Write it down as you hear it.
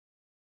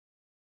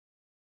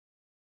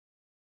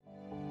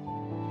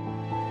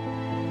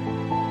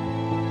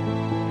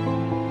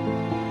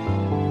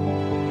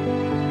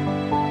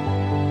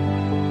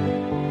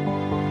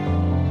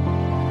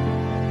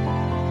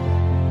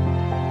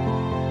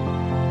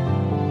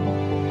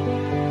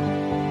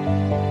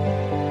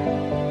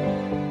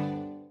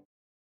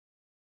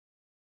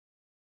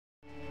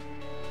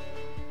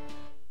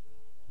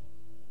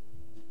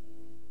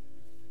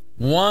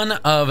one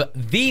of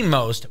the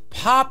most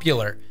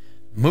popular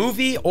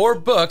movie or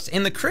books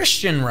in the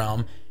Christian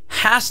realm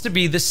has to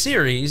be the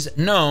series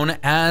known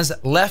as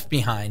Left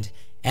Behind.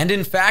 And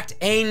in fact,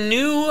 a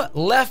new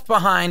Left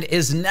Behind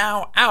is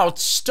now out,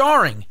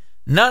 starring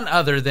none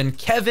other than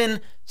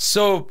Kevin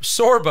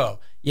Sorbo.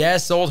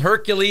 Yes, old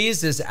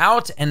Hercules is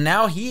out, and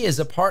now he is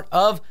a part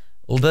of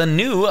the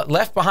new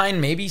Left Behind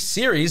maybe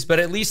series, but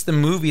at least the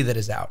movie that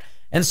is out.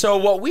 And so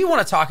what we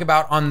want to talk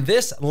about on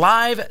this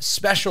live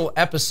special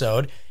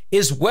episode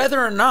is whether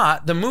or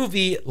not the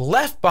movie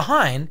Left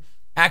Behind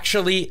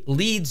actually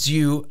leads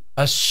you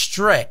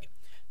astray.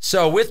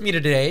 So with me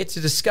today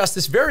to discuss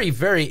this very,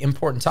 very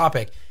important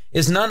topic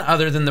is none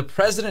other than the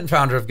president and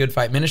founder of Good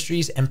Fight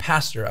Ministries and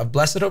pastor of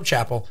Blessed Hope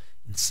Chapel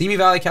in Simi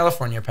Valley,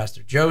 California,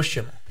 Pastor Joe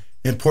Schimmel.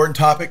 Important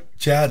topic,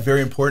 Chad,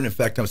 very important. In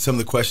fact, some of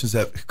the questions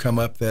that have come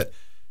up that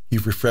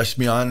you've refreshed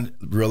me on,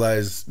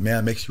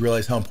 makes you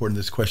realize how important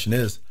this question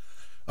is.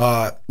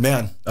 Yeah,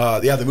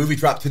 the movie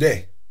dropped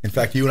today. In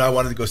fact, you and I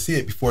wanted to go see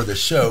it before this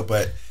show,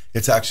 but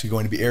it's actually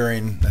going to be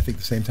airing, I think,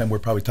 the same time we're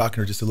probably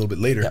talking, or just a little bit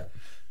later. Yep.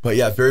 But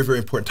yeah, very, very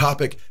important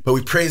topic. But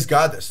we praise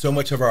God that so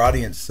much of our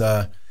audience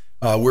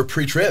were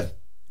pre-trib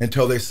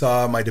until they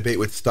saw my debate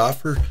with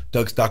Dr.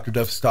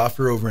 Doug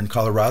Stauffer over in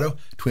Colorado,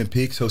 Twin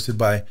Peaks, hosted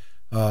by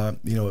a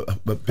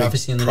big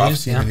Prophecy in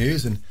the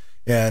News.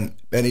 And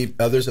many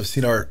others have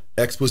seen our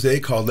expose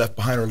called Left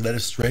Behind or Led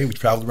Astray. We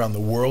traveled around the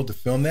world to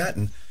film that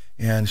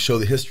and show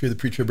the history of the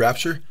pre-trib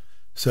rapture.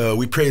 So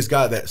we praise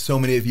God that so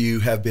many of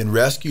you have been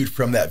rescued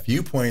from that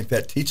viewpoint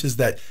that teaches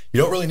that you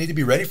don't really need to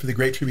be ready for the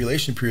Great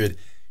Tribulation period,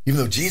 even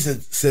though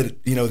Jesus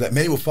said, that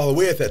many will fall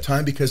away at that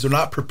time because they're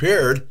not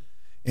prepared.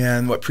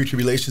 And what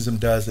pre-tribulationism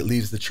does, it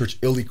leaves the church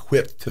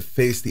ill-equipped to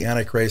face the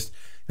Antichrist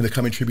and the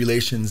coming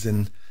tribulations.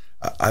 And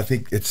I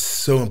think it's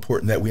so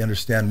important that we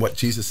understand what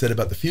Jesus said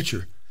about the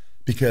future,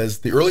 because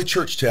the early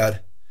church,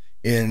 Chad,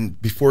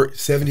 before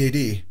 70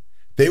 AD,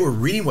 they were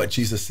reading what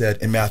Jesus said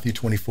in Matthew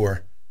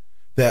 24,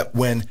 that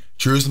when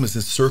Jerusalem is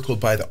encircled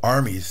by the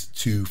armies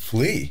to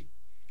flee,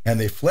 and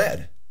they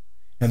fled,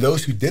 and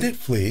those who didn't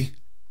flee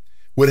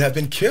would have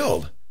been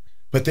killed.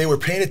 But they were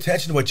paying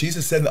attention to what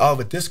Jesus said in the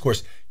Olivet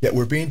Discourse, yet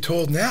we're being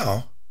told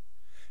now,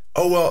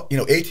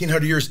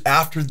 1,800 years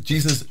after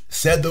Jesus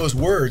said those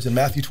words in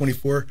Matthew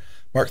 24,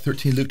 Mark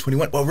 13, Luke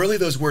 21, well, really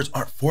those words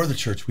aren't for the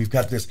church. We've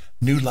got this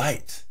new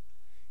light.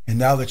 And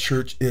now the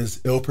church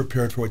is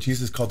ill-prepared for what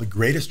Jesus called the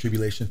greatest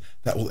tribulation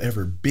that will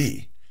ever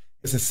be.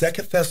 It's in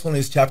 2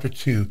 Thessalonians chapter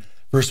 2,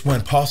 verse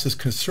 1, Paul says,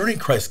 concerning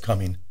Christ's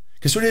coming,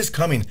 concerning his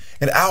coming,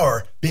 an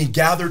hour being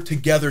gathered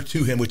together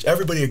to him, which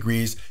everybody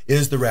agrees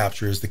is the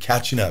rapture, is the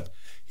catching up.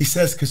 He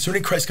says,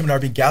 concerning Christ's coming, an hour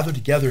being gathered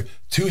together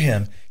to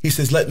him, he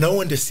says, let no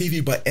one deceive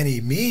you by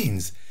any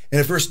means. And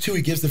in verse 2,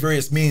 he gives the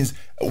various means,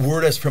 a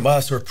word as from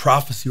us, or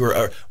prophecy,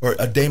 or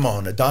a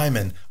daemon, a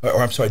demon, or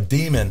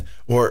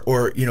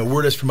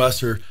word as from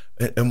us,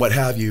 and what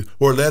have you,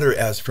 or letter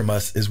as from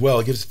us as well.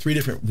 He gives three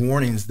different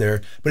warnings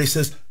there. But he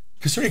says,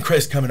 concerning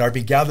Christ's coming, are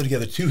being gathered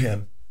together to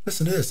him.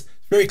 Listen to this.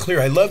 It's very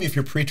clear. I love you if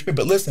you're pre-trib,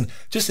 but listen,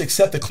 just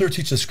accept the clear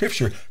teaching of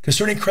Scripture.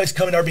 Concerning Christ's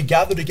coming, are being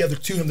gathered together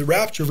to him, the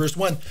rapture, verse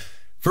 1.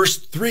 Verse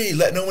 3,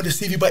 let no one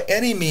deceive you by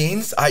any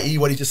means, i.e.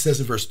 what he just says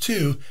in verse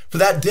 2. For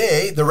that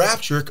day, the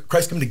rapture,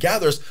 Christ coming to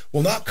gather us,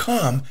 will not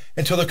come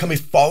until there come a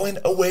falling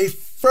away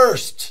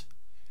first,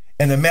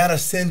 and the man of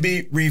sin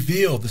be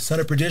revealed, the son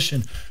of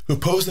perdition, who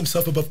opposed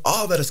himself above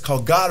all that is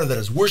called God or that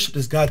is worshipped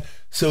as God,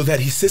 so that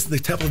he sits in the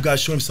temple of God,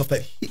 showing himself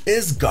that he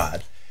is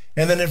God.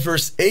 And then in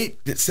verse 8,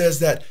 it says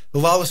that the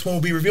lawless one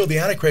will be revealed, the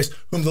Antichrist,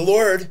 whom the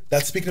Lord,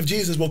 that's speaking of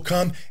Jesus, will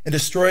come and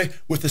destroy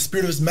with the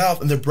spirit of his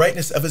mouth and the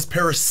brightness of his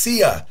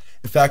parousia.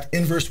 In fact,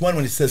 in verse 1,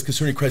 when it says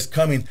concerning Christ's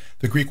coming,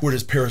 the Greek word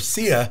is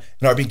parousia,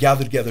 and are being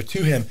gathered together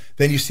to him.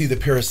 Then you see the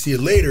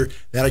parousia later.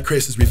 The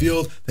Antichrist is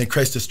revealed. Then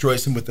Christ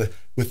destroys him with the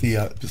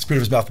spirit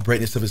of his mouth, the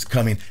brightness of his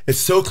coming. It's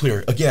so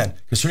clear. Again,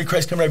 concerning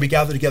Christ's coming, are being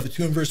gathered together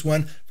to him. Verse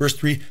 1. Verse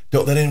 3,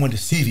 don't let anyone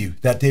deceive you.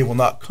 That day will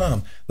not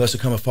come, lest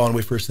there come a falling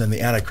away first, and then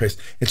the Antichrist.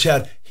 And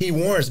Chad, he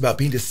warns about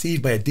being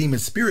deceived by a demon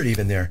spirit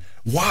even there.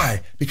 Why?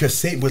 Because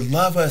Satan would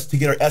love us to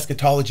get our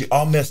eschatology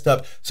all messed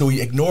up, so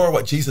we ignore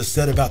what Jesus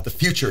said about the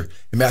future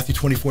in Matthew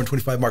 24 and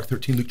 25, Mark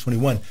 13, Luke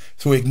 21.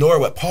 So we ignore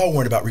what Paul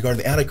warned about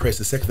regarding the Antichrist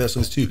in 2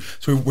 Thessalonians 2.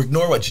 So we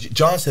ignore what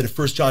John said in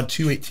 1 John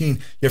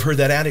 2:18. You've heard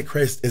that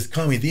Antichrist is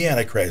coming, the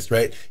Antichrist,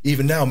 right?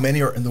 Even now,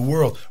 many are in the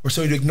world. Or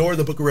so you ignore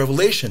the book of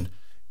Revelation,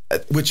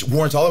 which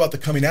warns all about the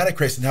coming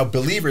Antichrist and how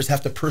believers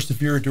have to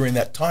persevere during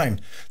that time.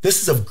 This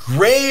is of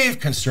grave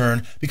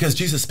concern because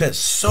Jesus spent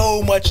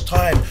so much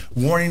time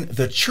warning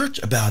the church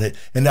about it.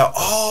 And now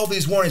all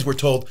these warnings we're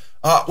told,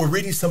 we're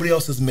reading somebody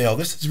else's mail.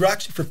 This is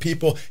actually for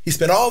people. He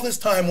spent all this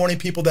time warning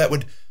people that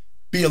would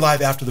be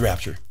alive after the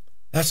rapture.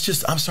 That's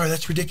just, I'm sorry,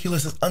 that's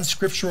ridiculous. It's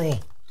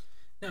unscriptural.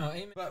 No,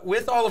 amen. But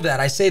with all of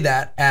that, I say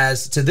that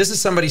as to, this is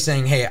somebody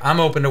saying, hey, I'm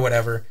open to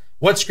whatever.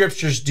 What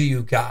scriptures do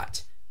you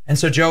got? And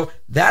so, Joe,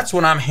 that's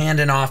what I'm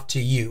handing off to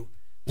you.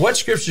 What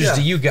scriptures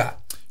do you got?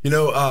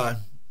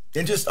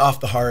 And just off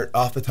the heart,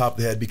 off the top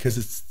of the head, because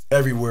it's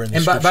everywhere in the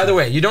scripture. And by the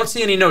way, you don't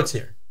see any notes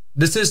here.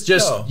 This is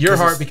just your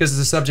heart because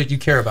it's a subject you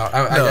care about.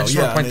 I just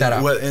want to point that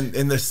out. Well,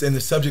 and the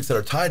subjects that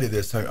are tied to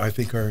this, I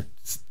think are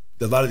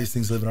a lot of these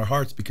things live in our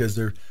hearts because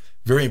they're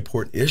very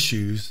important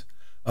issues.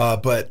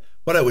 But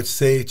what I would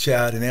say,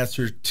 Chad, in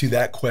answer to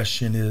that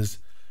question is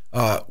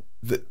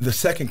the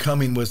second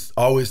coming was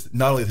always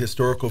not only the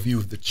historical view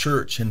of the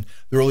church and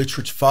the early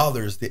church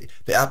fathers, the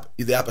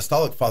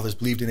apostolic fathers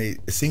believed in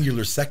a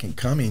singular second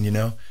coming,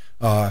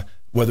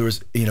 whether it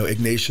was,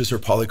 Ignatius or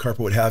Polycarp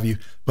or what have you.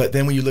 But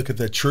then when you look at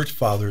the church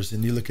fathers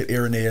and you look at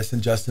Irenaeus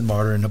and Justin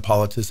Martyr and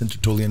Hippolytus and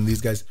Tertullian,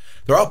 these guys,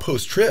 they're all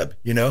post-trib,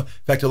 In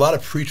fact, a lot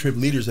of pre-trib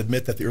leaders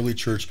admit that the early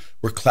church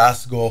were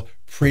classical,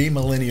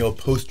 pre-millennial,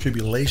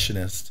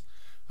 post-tribulationists,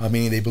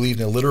 meaning they believed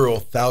in a literal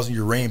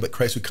 1,000-year reign, but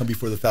Christ would come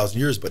before the 1,000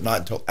 years, but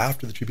not until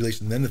after the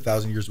tribulation, then the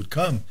 1,000 years would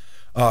come.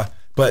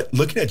 But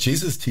looking at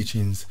Jesus'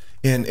 teachings,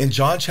 in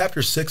John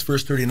chapter 6,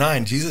 verse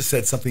 39, Jesus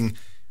said something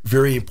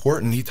very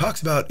important. He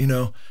talks about,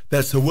 that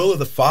it's the will of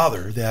the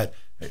Father that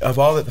of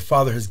all that the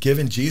Father has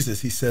given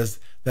Jesus, he says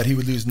that he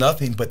would lose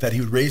nothing, but that he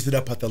would raise it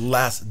up at the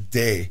last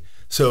day.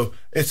 So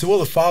it's the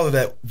will of the Father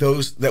that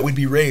those that would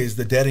be raised,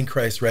 the dead in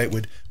Christ, right,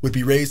 would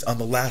be raised on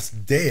the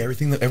last day.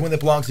 Everyone that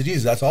belongs to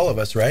Jesus, that's all of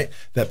us, right,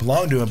 that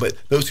belong to him. But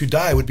those who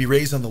die would be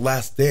raised on the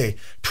last day.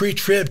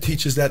 Pre-trib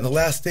teaches that in the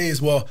last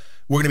days, well,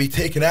 we're going to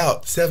be taken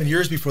out 7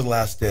 years before the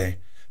last day.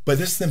 But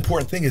this is the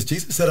important thing is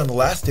Jesus said on the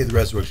last day the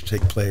resurrection will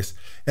take place.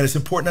 And it's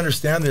important to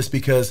understand this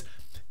because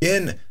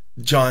in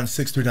John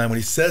 6-9, when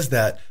he says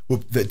that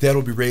the dead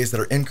will be raised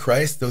that are in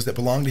Christ, those that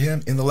belong to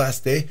him in the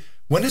last day,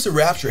 when does the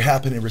rapture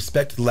happen in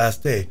respect to the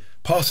last day?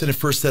 Paul said in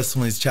 1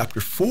 Thessalonians chapter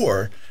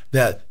 4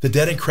 that the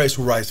dead in Christ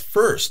will rise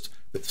first.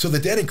 So the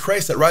dead in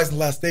Christ that rise in the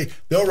last day,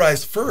 they'll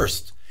rise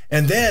first.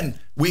 And then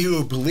we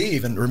who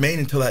believe and remain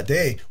until that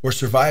day or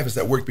survive as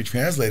that word be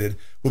translated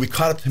will be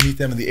caught up to meet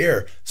them in the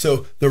air.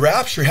 So the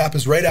rapture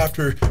happens right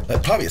after,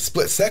 probably a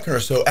split second or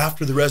so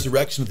after the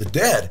resurrection of the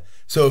dead.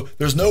 So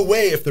there's no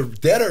way if the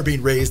dead are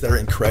being raised that are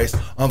in Christ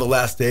on the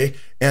last day,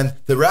 and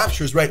the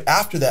rapture is right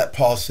after that,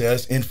 Paul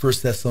says in 1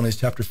 Thessalonians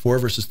chapter 4,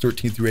 verses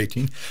 13 through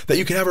 18, that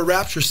you can have a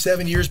rapture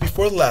 7 years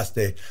before the last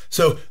day.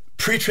 So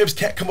pre-tribs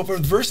can't come up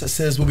with a verse that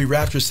says we'll be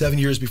raptured 7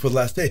 years before the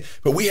last day.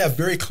 But we have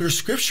very clear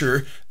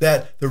scripture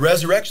that the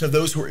resurrection of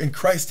those who are in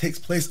Christ takes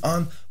place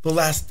on the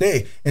last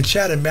day. And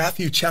Chad, in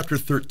Matthew chapter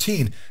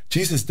 13,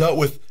 Jesus dealt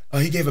with,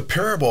 he gave a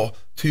parable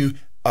to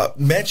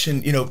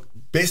mention,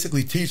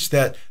 basically teach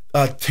that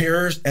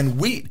tares and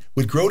wheat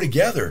would grow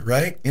together,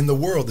 right? In the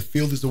world, the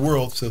field is the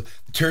world, so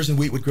the tares and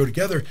wheat would grow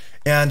together.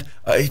 And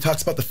he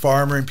talks about the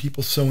farmer and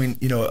people sowing,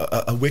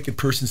 a wicked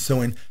person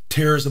sowing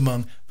tares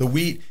among the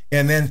wheat.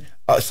 And then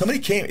somebody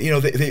came,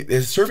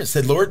 the servant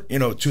said, Lord,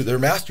 to their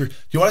master, do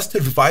you want us to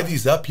divide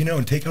these up,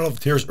 and take out all the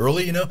tares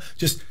early,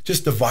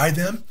 just divide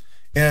them?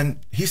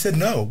 And he said,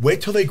 no, wait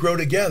till they grow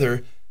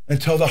together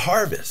until the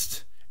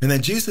harvest. And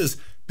then Jesus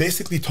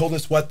basically told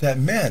us what that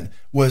meant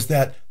was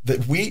that the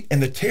wheat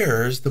and the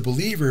tares, the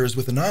believers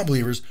with the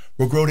non-believers,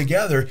 will grow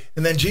together.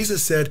 And then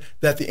Jesus said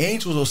that the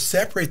angels will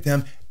separate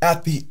them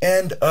at the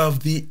end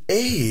of the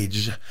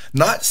age,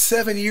 not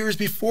 7 years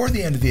before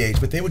the end of the age,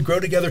 but they would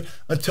grow together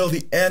until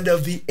the end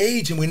of the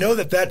age. And we know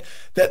that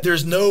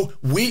there's no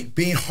wheat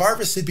being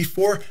harvested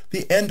before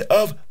the end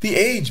of the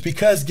age,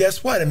 because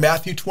guess what? In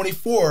Matthew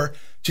 24,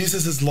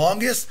 Jesus'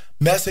 longest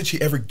message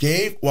he ever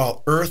gave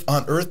while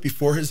on earth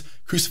before his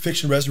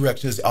crucifixion and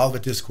resurrection is the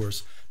Olivet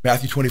Discourse.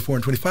 Matthew 24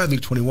 and 25,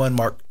 Luke 21,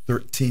 Mark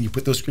 13. You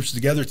put those scriptures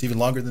together, it's even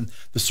longer than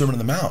the Sermon on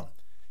the Mount,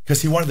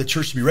 because he wanted the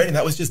church to be ready. And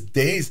that was just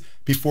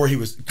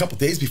a couple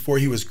days before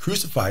he was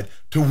crucified,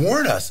 to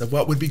warn us of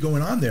what would be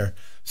going on there.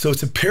 So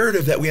it's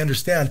imperative that we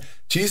understand.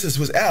 Jesus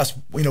was asked,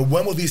 when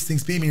will these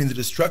things be, meaning the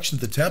destruction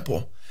of the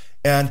temple?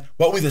 And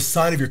what will be the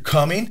sign of your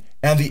coming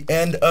and the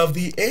end of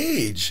the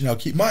age? Now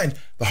keep in mind,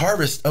 the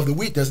harvest of the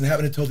wheat doesn't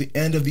happen until the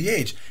end of the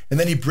age. And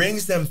then he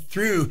brings them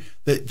through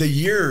the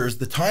years,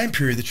 the time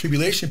period, the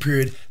tribulation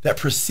period that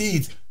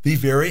precedes the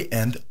very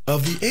end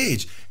of the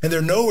age. And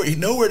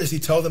nowhere does he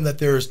tell them that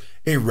there's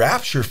a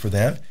rapture for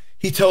them.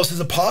 He tells his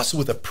apostle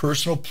with a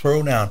personal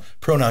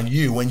pronoun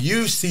you. When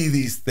you see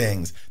these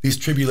things, these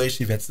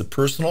tribulation events, the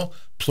personal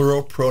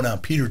plural pronoun,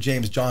 Peter,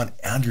 James, John,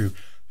 Andrew,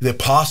 the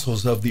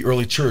apostles of the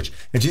early church.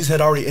 And Jesus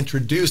had already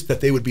introduced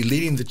that they would be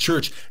leading the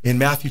church in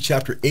Matthew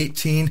chapter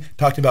 18,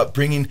 talking about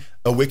bringing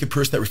a wicked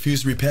person that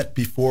refused to repent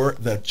before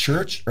the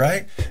church,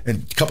 right?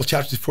 And a couple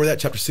chapters before that,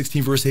 chapter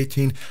 16, verse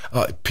 18,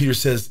 Peter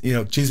says,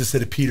 Jesus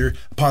said to Peter,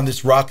 upon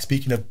this rock,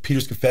 speaking of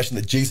Peter's confession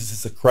that Jesus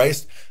is the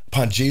Christ,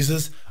 upon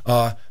Jesus,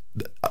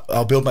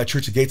 I'll build my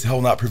church, the gates of hell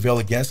will not prevail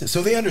against it.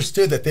 So they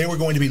understood that they were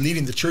going to be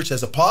leading the church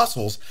as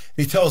apostles.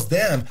 And he tells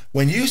them,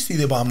 when you see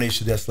the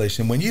abomination of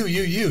desolation, when you,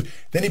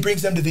 then he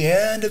brings them to the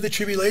end of the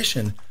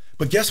tribulation.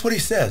 But guess what he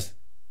says?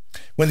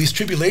 When these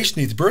tribulation,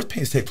 these birth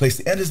pains take place,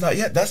 the end is not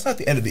yet. That's not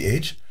the end of the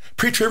age.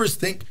 Pre-tribbers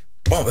think,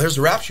 oh, there's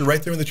a rapture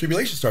right there when the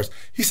tribulation starts.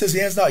 He says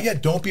the end's not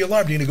yet. Don't be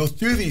alarmed. You're going to go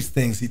through these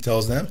things, he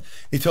tells them.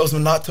 He tells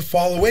them not to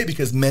fall away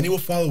because many will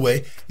fall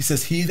away. He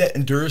says, he that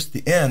endures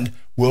to the end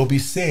will be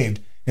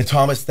saved. And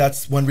Thomas,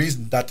 that's one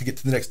reason, not to get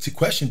to the next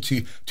question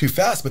too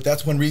fast, but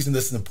that's one reason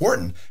this is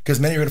important, because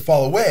many are going to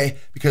fall away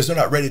because they're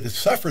not ready to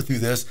suffer through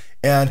this,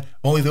 and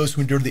only those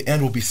who endure to the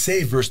end will be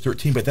saved, verse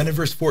 13. But then in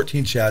verse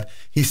 14, Chad,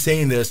 he's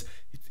saying this,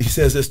 he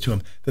says this to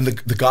him, then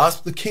the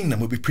gospel of the kingdom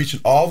will be preached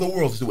in all the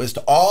world as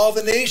to all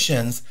the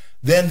nations,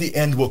 then the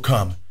end will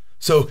come.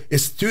 So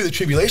it's through the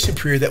tribulation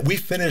period that we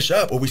finish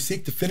up, or we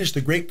seek to finish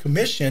the Great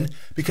Commission,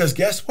 because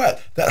guess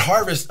what? That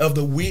harvest of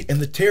the wheat and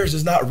the tares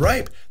is not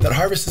ripe. That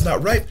harvest is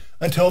not ripe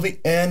until the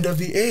end of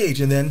the age.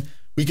 And then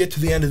we get to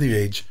the end of the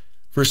age,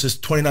 verses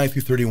 29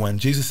 through 31.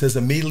 Jesus says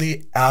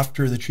immediately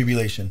after the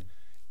tribulation,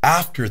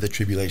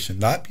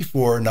 not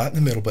before, not in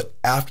the middle, but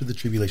after the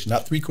tribulation,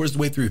 not 3/4 of the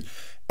way through.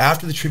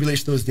 After the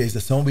tribulation of those days,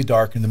 the sun will be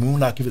dark, and the moon will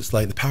not give its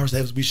light, and the powers of the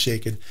heavens will be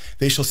shaken.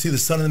 They shall see the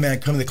Son of the Man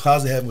come in the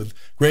clouds of heaven with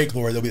great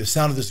glory. There'll be the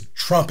sound of this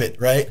trumpet,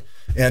 right?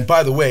 And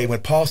by the way, when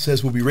Paul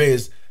says we'll be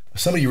raised,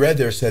 somebody you read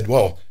there said,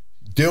 well,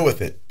 deal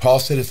with it. Paul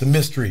said it's a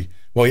mystery.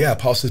 Well, yeah,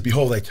 Paul says,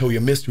 behold, I tell you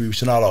a mystery. We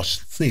shall not all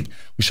sleep.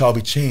 We shall all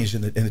be changed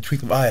in the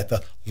twinkling of an eye at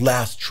the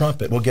last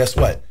trumpet. Well, guess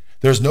what?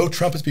 There's no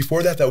trumpets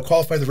before that would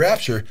qualify the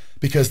rapture,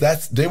 because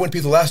they wouldn't be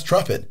the last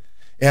trumpet.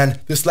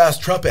 And this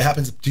last trumpet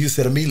happens, Jesus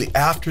said, immediately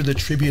after the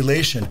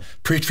tribulation.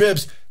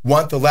 Pre-tribs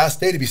want the last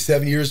day to be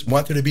 7 years,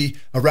 want there to be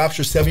a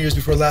rapture 7 years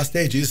before the last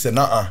day. Jesus said,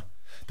 nuh-uh.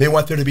 They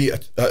want there to be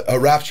a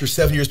rapture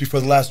 7 years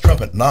before the last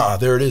trumpet. Nuh-uh.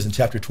 There it is in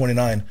chapter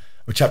 29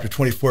 or chapter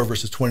 24,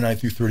 verses 29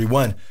 through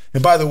 31.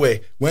 And by the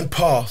way, when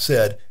Paul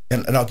said,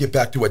 and I'll get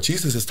back to what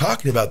Jesus is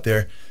talking about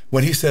there,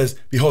 when he says,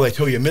 behold, I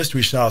tell you a mystery,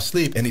 you shall not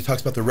sleep, and he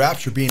talks about the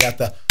rapture being at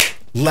the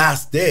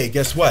last day,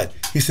 guess what?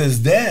 He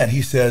says,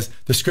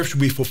 the scripture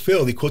will be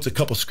fulfilled. He quotes a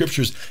couple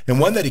scriptures, and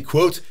one that he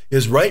quotes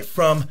is right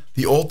from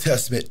the Old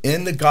Testament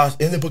in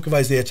the book of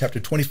Isaiah,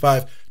 chapter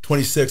 25,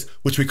 26,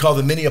 which we call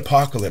the mini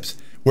apocalypse,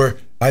 where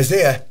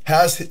Isaiah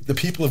has the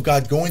people of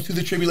God going through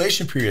the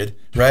tribulation period,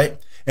 right?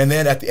 And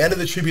then at the end of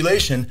the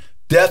tribulation,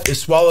 death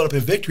is swallowed up in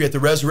victory at the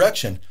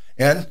resurrection.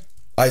 And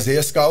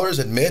Isaiah scholars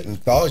admit and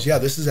acknowledge, yeah,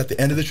 this is at the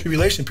end of the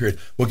tribulation period.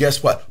 Well,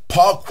 guess what?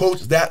 Paul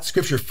quotes that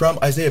scripture from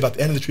Isaiah about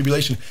the end of the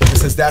tribulation and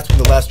says that's when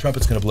the last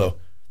trumpet's going to blow.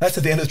 That's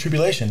at the end of the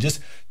tribulation. Just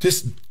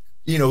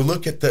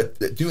look at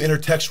do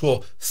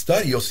intertextual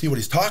study. You'll see what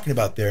he's talking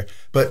about there.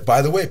 But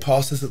by the way,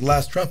 Paul says at the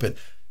last trumpet,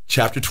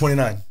 chapter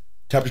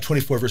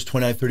 24, verse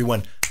 29,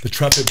 31, the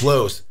trumpet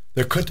blows.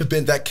 There couldn't have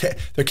been there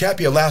can't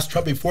be a last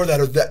trumpet before that,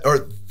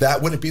 or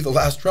that wouldn't be the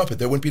last trumpet.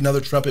 There wouldn't be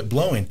another trumpet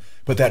blowing.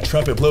 But that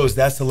trumpet blows,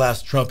 that's the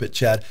last trumpet,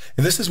 Chad.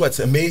 And this is what's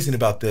amazing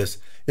about this,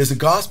 is the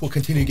gospel will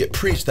continue to get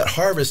preached. That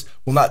harvest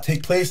will not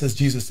take place, as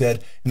Jesus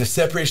said, and the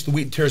separation of the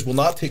wheat and tares will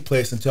not take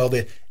place until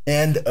the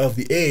end of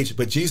the age.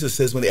 But Jesus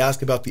says when they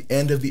ask about the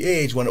end of the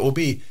age, when it will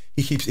be,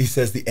 he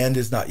says the end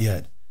is not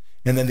yet.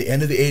 And then the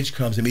end of the age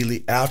comes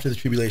immediately after the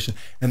tribulation.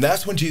 And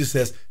that's when Jesus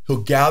says he'll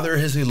gather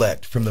his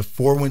elect from the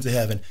four winds of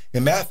heaven.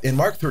 In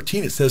Mark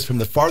 13, it says from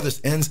the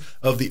farthest ends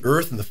of the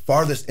earth and the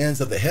farthest ends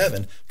of the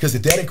heaven, because the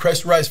dead in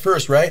Christ will rise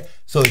first, right?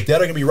 So the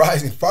dead are going to be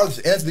rising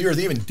farthest ends of the earth,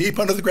 even deep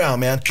under the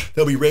ground, man.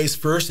 They'll be raised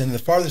first, and the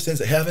farthest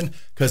ends of heaven,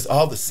 because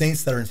all the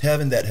saints that are in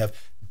heaven that have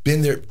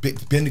been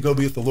to go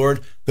be with the Lord,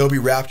 they'll be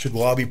raptured,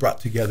 will all be brought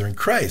together in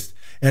Christ.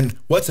 And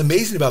what's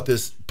amazing about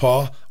this,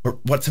 Paul, or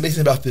what's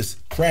amazing about this,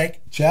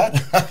 Frank, Chad?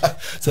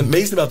 What's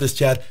amazing about this,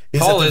 Chad,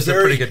 is Paul is a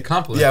pretty good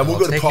compliment. Yeah, we'll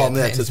go to Paul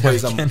next. That's why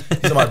he's on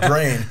my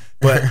brain.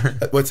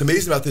 But what's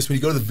amazing about this, when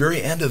you go to the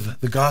very end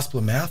of the Gospel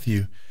of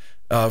Matthew,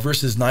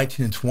 verses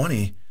 19 and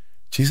 20,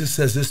 Jesus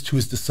says this to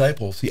his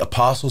disciples, the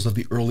apostles of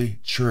the early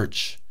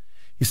church.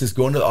 He says,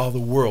 go into all the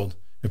world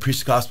and preach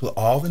the gospel to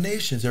all the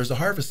nations. There's a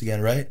harvest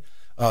again, right?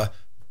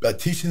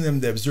 Teaching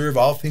them to observe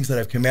all things that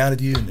I've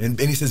commanded you. And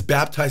he says,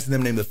 baptizing them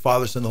in the name of the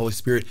Father, Son, and the Holy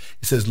Spirit.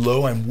 He says,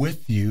 lo, I'm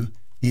with you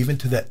even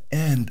to the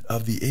end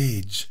of the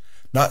age.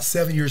 Not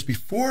 7 years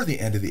before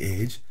the end of the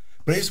age,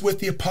 but he's with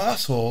the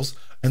apostles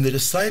and the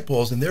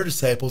disciples and their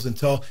disciples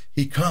until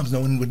he comes.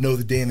 No one would know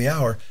the day and the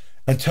hour.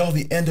 Until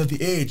the end of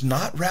the age,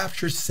 not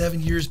rapture 7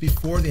 years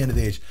before the end of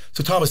the age.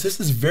 So Thomas, this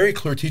is very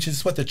clear teaching. This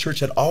is what the church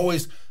had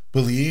always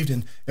believed.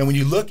 And when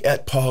you look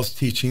at Paul's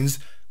teachings,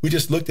 we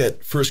just looked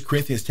at 1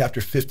 Corinthians chapter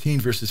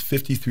 15, verses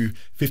 50 through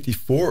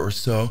 54 or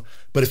so.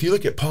 But if you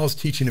look at Paul's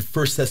teaching in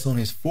 1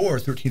 Thessalonians 4,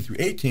 13 through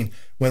 18,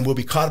 when we'll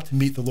be caught up to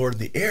meet the Lord in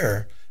the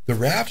air, the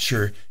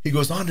rapture, he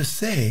goes on to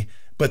say,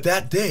 but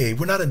that day,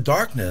 we're not in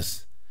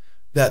darkness,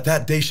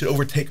 that day should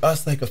overtake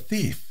us like a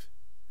thief.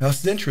 Now,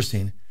 this is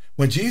interesting.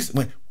 Where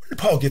did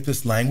Paul get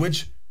this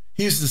language?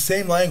 He uses the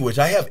same language.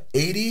 I have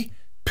 80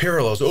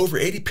 parallels, over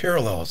 80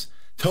 parallels.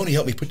 Tony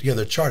helped me put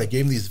together a chart. I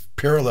gave him these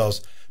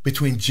parallels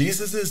between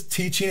Jesus's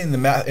teaching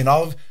in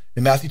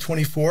Matthew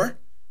 24,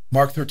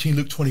 Mark 13,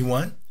 Luke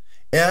 21,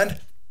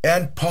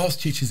 and Paul's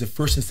teachings in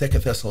 1st and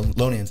 2nd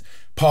Thessalonians.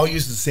 Paul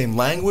uses the same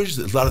language,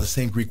 a lot of the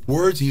same Greek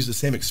words. He uses the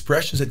same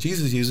expressions that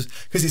Jesus uses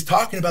because he's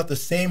talking about the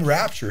same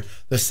rapture,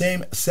 the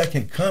same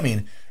second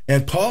coming.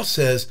 And Paul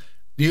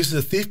uses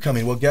a thief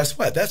coming. Well, guess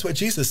what? That's what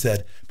Jesus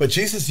said. But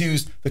Jesus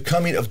used the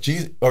coming of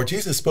Jesus, or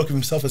Jesus spoke of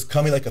himself as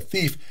coming like a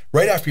thief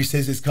right after he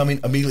says he's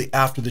coming immediately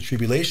after the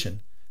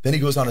tribulation. Then he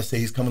goes on to say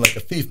he's coming like a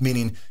thief,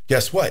 meaning,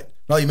 guess what?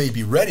 Not only may you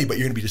be ready, but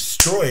you're going to be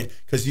destroyed,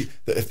 because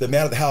if the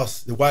man of the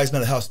house, the wise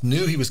man of the house,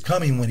 knew he was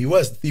coming when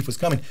the thief was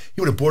coming,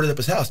 he would have boarded up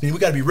his house. Meaning we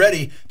got to be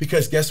ready,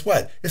 because guess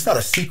what? It's not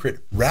a secret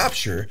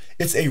rapture.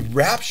 It's a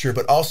rapture,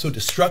 but also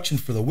destruction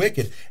for the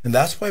wicked. And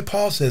that's why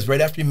Paul says,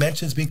 right after he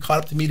mentions being caught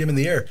up to meet him in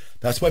the air,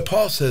 that's why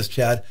Paul says,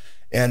 Chad,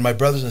 and my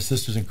brothers and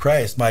sisters in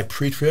Christ, my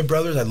pre-trib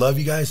brothers, I love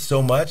you guys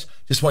so much.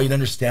 Just want you to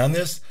understand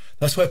this.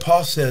 That's why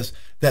Paul says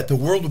that the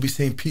world will be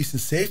saying peace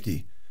and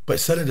safety, but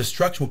sudden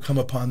destruction will come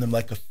upon them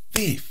like a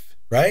thief,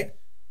 right?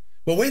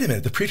 Well, wait a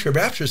minute. The pre-trib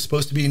rapture is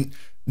supposed to be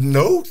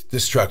no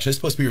destruction. It's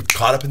supposed to be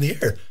caught up in the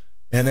air.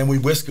 And then we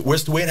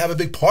whisked away and have a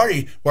big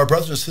party where our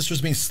brothers and sisters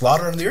are being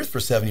slaughtered on the earth for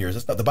 7 years.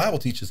 That's not what the Bible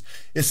teaches.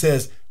 It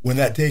says, when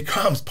that day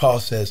comes, Paul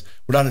says,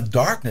 we're not in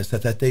darkness,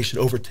 that day should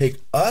overtake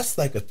us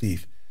like a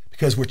thief,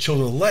 because we're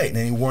children of light. And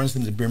he warns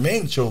them to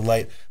remain children of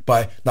light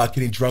by not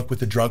getting drunk with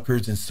the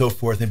drunkards and so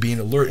forth, and being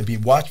alert and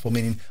being watchful,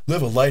 meaning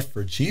live a life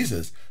for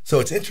Jesus. So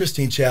it's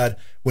interesting, Chad,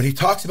 when he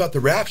talks about the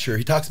rapture,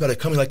 he talks about it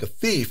coming like a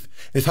thief.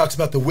 And he talks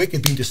about the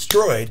wicked being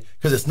destroyed,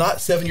 because it's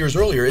not 7 years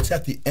earlier, it's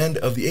at the end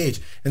of the age.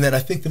 And then I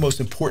think the most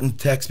important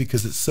text,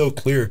 because it's so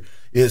clear,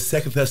 is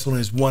 2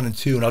 Thessalonians 1 and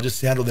 2. And I'll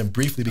just handle them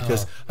briefly,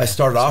 because I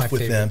started off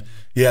with them.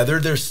 Yeah,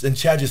 they're and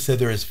Chad just said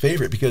they're his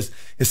favorite, because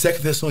in 2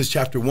 Thessalonians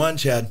chapter 1,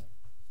 Chad,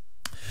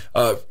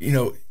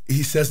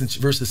 he says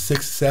in verses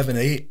 6, 7,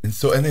 8, and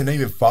then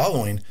even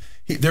following,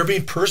 they're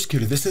being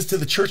persecuted. This is to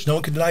the church. No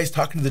one can deny he's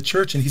talking to the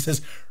church. And he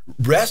says,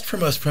 rest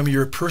from us from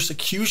your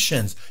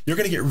persecutions. You're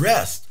going to get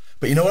rest.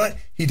 But you know what?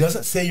 He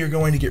doesn't say you're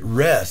going to get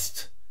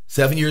rest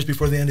 7 years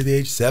before the end of the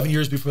age, 7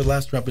 years before the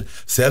last trumpet,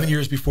 7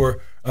 years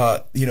before,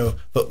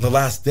 the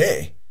last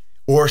day,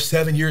 or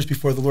 7 years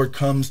before the Lord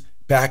comes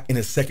back in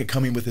his second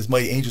coming with his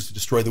mighty angels to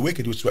destroy the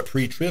wicked, which is what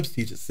pre-tribs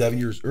teaches 7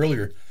 years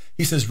earlier.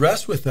 He says,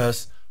 rest with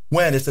us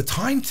when? It's a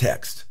time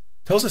text.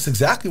 Tells us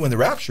exactly when the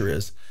rapture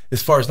is,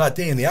 as far as not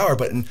day and the hour,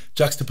 but in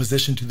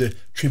juxtaposition to the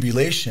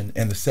tribulation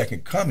and the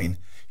second coming.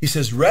 He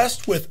says,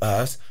 rest with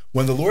us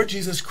when the Lord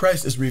Jesus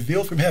Christ is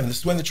revealed from heaven. This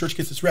is when the church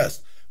gets its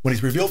rest. When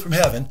he's revealed from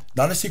heaven,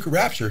 not a secret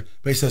rapture,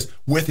 but he says,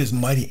 with his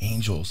mighty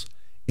angels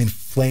in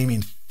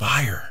flaming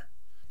fire,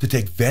 to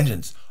take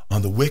vengeance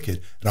on the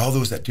wicked and all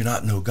those that do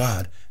not know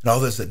God and all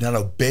those that do not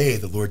obey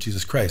the Lord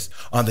Jesus Christ,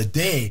 on the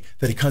day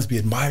that he comes to be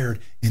admired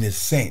in his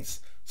saints.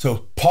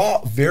 So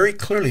Paul very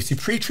clearly, see,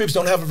 pre-tribs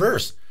don't have a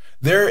verse.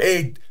 They're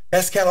a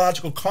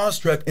eschatological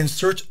construct in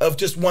search of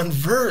just one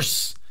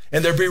verse.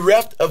 And they're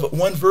bereft of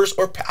one verse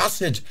or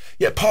passage.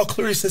 Yet Paul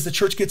clearly says the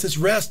church gets its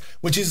rest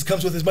when Jesus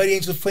comes with his mighty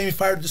angels of flaming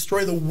fire to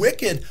destroy the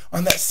wicked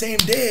on that same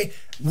day.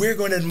 We're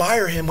going to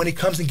admire him when he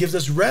comes and gives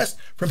us rest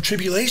from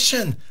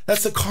tribulation.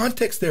 That's the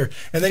context there.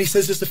 And then he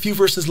says just a few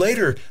verses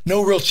later,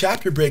 no real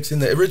chapter breaks in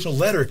the original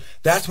letter.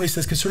 That's when he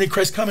says, concerning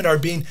Christ's coming, are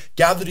being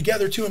gathered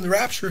together to in the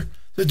rapture.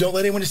 So don't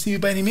let anyone deceive you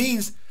by any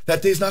means.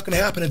 That day's not going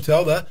to happen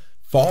until the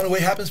falling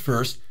away happens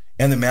first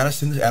and the man of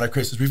sin, the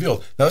Antichrist, is revealed.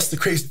 Now, that's the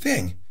crazy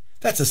thing.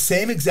 That's the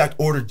same exact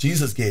order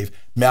Jesus gave,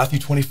 Matthew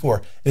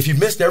 24. If you've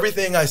missed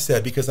everything I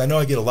said, because I know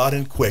I get a lot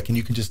in quick, and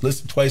you can just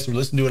listen twice or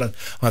listen to it on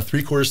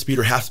 3/4 speed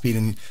or half speed,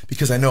 and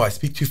because I know I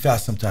speak too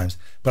fast sometimes,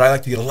 but I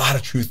like to get a lot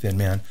of truth in,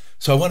 man.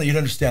 So I want you to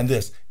understand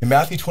this. In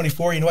Matthew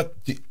 24, you know what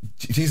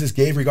Jesus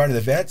gave regarding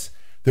the events?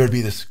 There would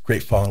be this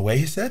great falling away,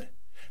 he said.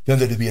 Then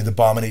there would be an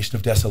abomination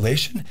of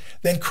desolation.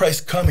 Then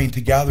Christ coming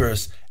to gather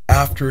us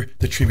after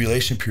the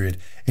tribulation period.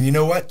 And you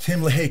know what?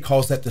 Tim LaHaye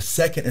calls that the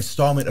second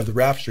installment of the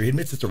rapture. He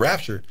admits it's a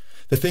rapture.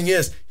 The thing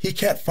is, he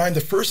can't find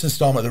the first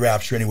installment of the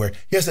rapture anywhere.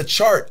 He has a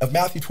chart of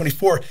Matthew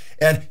 24,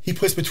 and he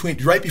puts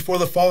between, right before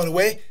the falling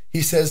away,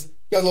 he says,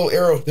 got a little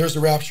arrow, there's the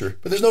rapture.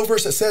 But there's no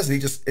verse that says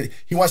it.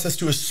 He wants us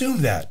to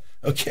assume that,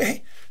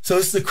 okay? So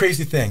this is the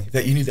crazy thing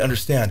that you need to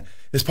understand.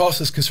 As Paul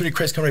says, concerning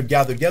Christ coming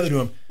gathered together to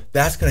him,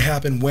 that's going to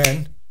happen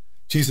when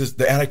Jesus,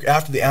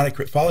 after the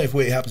Antichrist, falling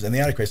away happens in the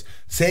Antichrist.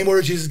 Same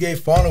order Jesus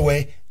gave, falling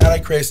away,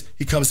 Antichrist,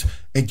 he comes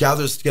and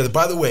gathers us together.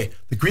 By the way,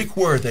 the Greek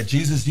word that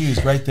Jesus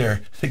used right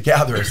there to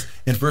gather us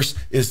in verse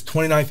is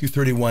 29 through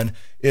 31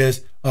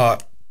 is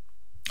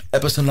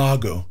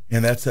episynago,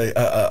 and that's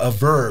a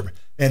verb.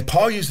 And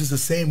Paul uses the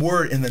same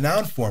word in the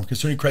noun form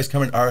concerning Christ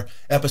coming, our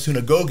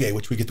episynagoge,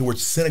 which we get the word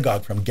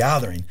synagogue from,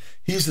 gathering.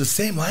 He uses the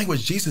same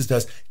language Jesus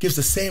does, gives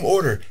the same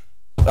order.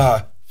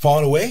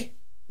 Falling away,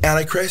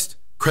 Antichrist,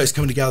 Christ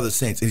coming to gather the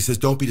saints. And he says,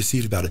 don't be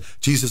deceived about it.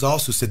 Jesus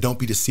also said, don't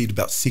be deceived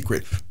about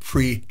secret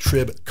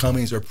pre-trib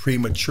comings or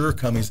premature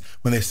comings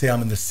when they say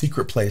I'm in the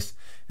secret place.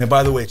 And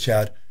by the way,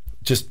 Chad,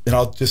 and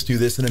I'll just do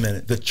this in a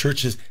minute. The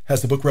church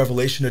has the book of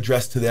Revelation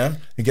addressed to them.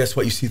 And guess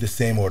what? You see the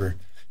same order.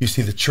 You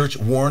see the church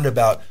warned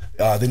about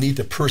the need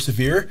to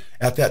persevere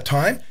at that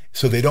time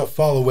so they don't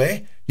fall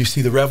away. You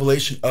see the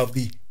revelation of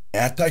the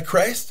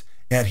Antichrist.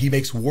 and he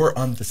makes war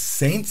on the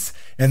saints.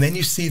 And then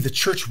you see the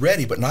church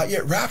ready, but not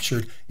yet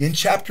raptured in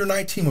chapter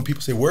 19. When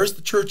people say, where's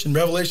the church in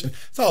Revelation?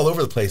 It's all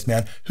over the place,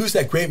 man. Who's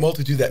that great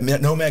multitude that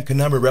no man can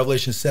number,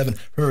 Revelation 7,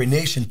 from every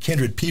nation,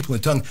 kindred, people,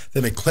 and tongue that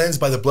have been cleansed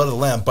by the blood of the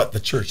Lamb, but the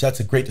church. That's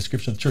a great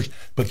description of the church.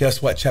 But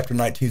guess what? Chapter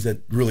 19 is a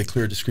really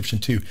clear description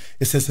too.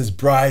 It says his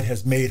bride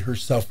has made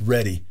herself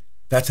ready.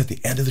 That's at the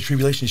end of the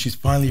tribulation. She's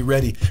finally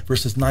ready.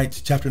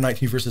 Chapter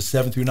 19, verses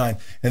 7 through 9.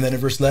 And then in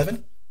verse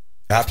 11,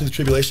 after the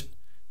tribulation,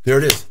 there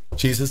it is.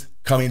 Jesus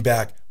coming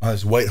back on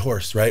his white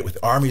horse, right? With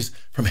armies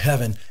from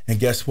heaven. And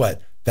guess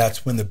what?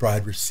 That's when the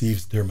bride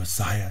receives their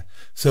Messiah.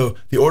 So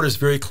the order is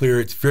very clear.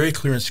 It's very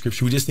clear in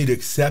Scripture. We just need to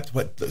accept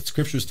what the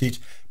Scriptures teach.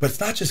 But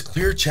it's not just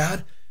clear,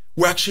 Chad.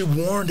 We're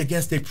actually warned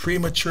against a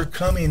premature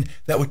coming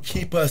that would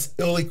keep us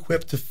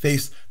ill-equipped to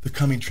face the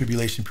coming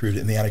tribulation period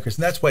in the Antichrist.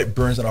 And that's why it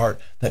burns on our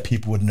heart that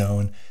people would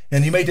know.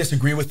 And you may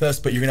disagree with us,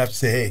 but you're going to have to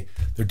say, hey,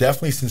 they're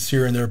definitely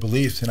sincere in their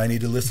beliefs, and I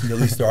need to listen to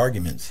at least their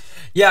arguments.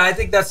 Yeah, I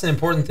think that's an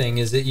important thing,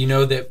 is that you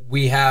know that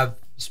we have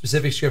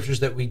specific scriptures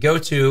that we go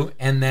to,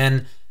 and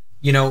then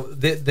you know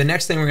the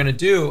next thing we're going to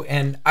do.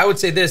 And I would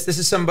say this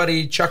is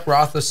somebody, Chuck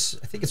Roethlis,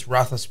 I think it's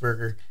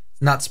Roethlisberger.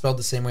 It's not spelled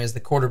the same way as the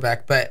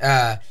quarterback,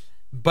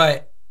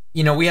 but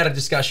you know, we had a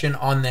discussion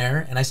on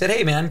there, and I said,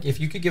 hey, man, if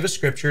you could give a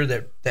scripture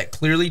that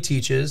clearly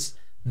teaches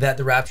that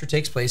the rapture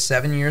takes place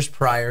 7 years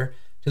prior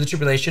to the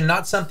tribulation,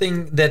 not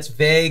something that's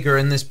vague or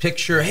in this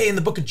picture, hey, in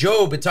the book of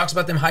Job, it talks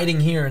about them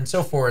hiding here and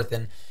so forth,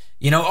 and,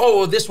 you know,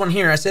 oh, this one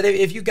here. I said,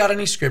 if you got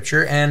any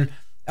scripture, and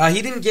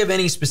he didn't give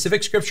any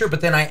specific scripture,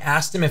 but then I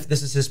asked him if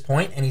this is his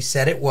point, and he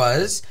said it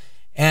was,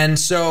 and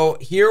so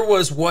here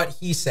was what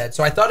he said.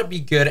 So I thought it'd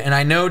be good, and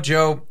I know,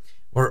 Joe,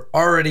 we're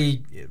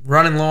already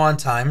running low on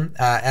time,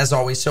 as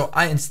always. So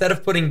instead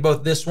of putting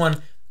both this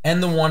one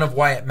and the one of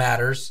why it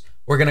matters,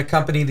 we're going to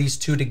accompany these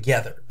two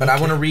together. But okay. I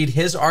want to read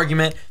his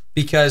argument,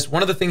 because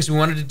one of the things we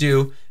wanted to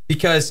do,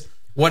 because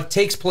what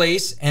takes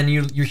place, and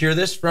you hear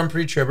this from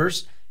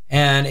pre-tribbers,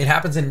 and it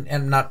happens and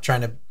I'm not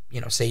trying to,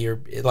 you know, say you're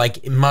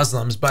like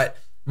Muslims, but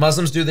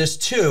Muslims do this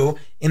too,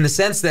 in the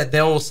sense that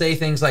they'll say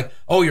things like,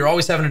 oh, you're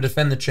always having to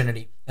defend the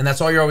Trinity, and that's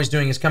all you're always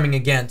doing is coming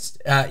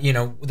against, you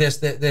know, this,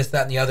 that,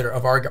 and the other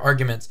of our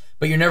arguments,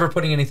 but you're never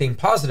putting anything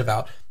positive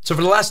out. So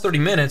for the last 30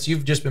 minutes,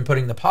 you've just been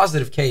putting the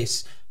positive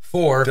case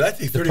for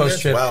the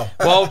post-trib. Wow.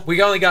 Well,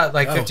 we only got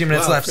like 15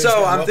 minutes left,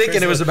 so I'm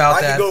thinking it was about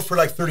that. I could go for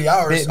like 30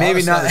 hours.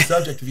 Maybe not on the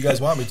subject if you guys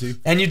want me to.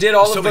 And you did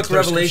all of the book of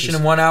Revelation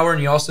in 1 hour,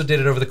 and you also did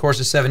it over the course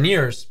of 7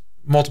 years,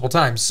 multiple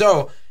times.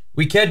 So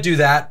we could do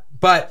that,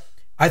 but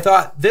I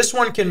thought this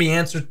one can be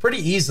answered pretty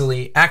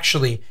easily,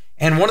 actually.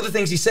 And one of the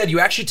things he said,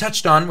 you actually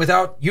touched on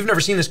without, you've never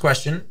seen this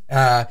question,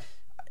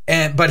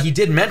 but he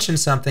did mention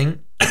something,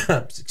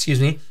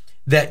 excuse me,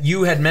 that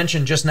you had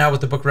mentioned just now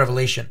with the book of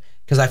Revelation,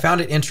 because I found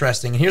it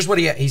interesting. And here's what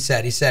he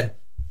said. He said,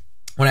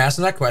 when I asked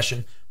him that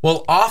question,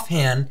 well,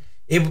 offhand,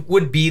 it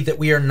would be that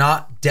we are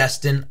not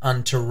destined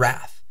unto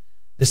wrath.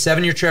 The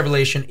 7-year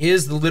tribulation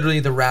is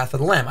literally the wrath of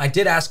the Lamb. I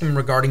did ask him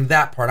regarding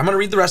that part. I'm going to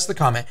read the rest of the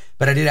comment,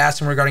 but I did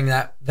ask him regarding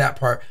that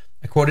part.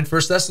 I quoted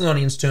 1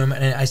 Thessalonians to him,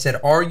 and I said,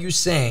 are you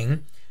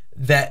saying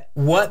that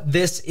what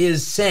this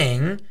is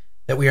saying,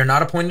 that we are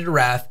not appointed to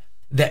wrath,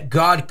 that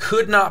God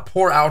could not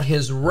pour out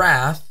his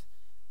wrath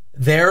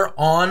there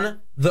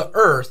on the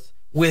earth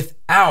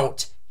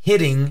without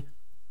hitting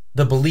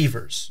the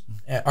believers?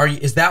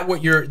 Is that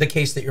what the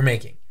case that you're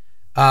making?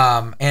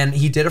 And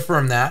he did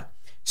affirm that.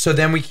 So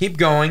then we keep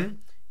going,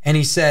 and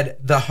he said,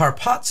 the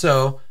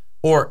harpazo,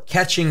 or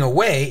catching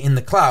away in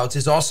the clouds,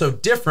 is also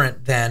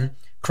different than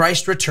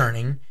Christ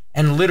returning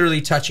and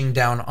literally touching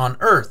down on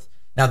earth.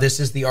 Now, this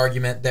is the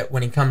argument that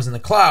when he comes in the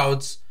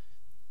clouds,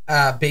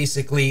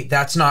 basically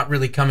that's not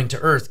really coming to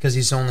earth because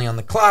he's only on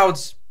the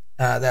clouds.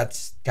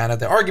 That's kind of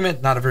the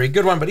argument, not a very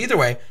good one, but either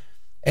way,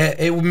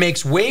 it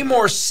makes way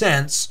more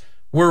sense.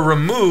 We're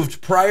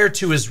removed prior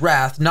to his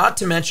wrath, not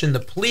to mention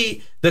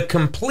the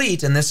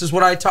complete, and this is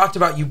what I talked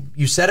about.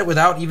 You said it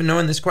without even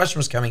knowing this question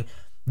was coming.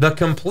 The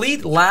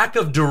complete lack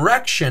of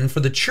direction for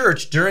the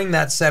church during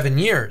that 7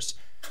 years,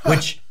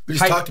 which we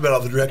just talked about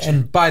all the direction.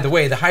 And by the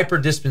way, the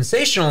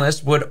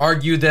hyper-dispensationalist would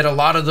argue that a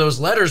lot of those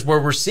letters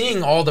where we're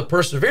seeing all the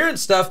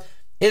perseverance stuff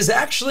is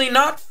actually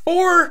not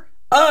for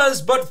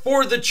us, but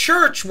for the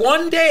church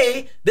one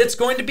day that's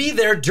going to be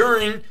there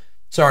during,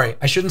 sorry,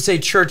 I shouldn't say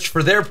church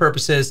for their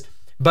purposes,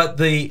 but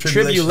the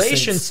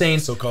tribulation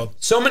saints, so-called.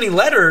 So many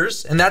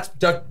letters, and that's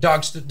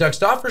Doug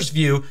Stauffer's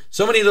view,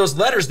 so many of those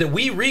letters that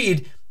we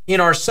read in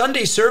our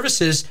Sunday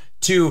services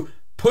to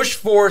push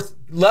forth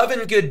love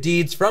and good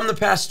deeds from the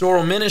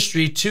pastoral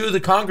ministry to the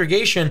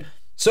congregation,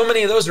 so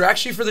many of those are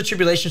actually for the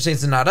tribulation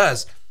saints and not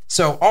us.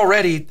 So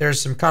already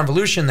there's some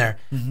convolution there.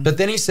 Mm-hmm. But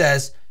then he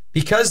says,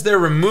 because they're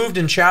removed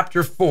in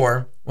chapter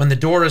 4, when the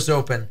door is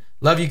open,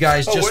 love you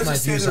guys, just my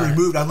views on it.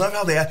 Removed. I love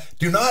how they add,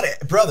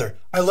 brother,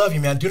 I love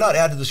you, man. Do not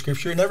add to the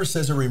scripture. It never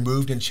says they're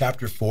removed in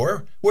chapter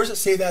 4. Where does it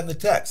say that in the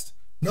text?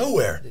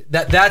 Nowhere.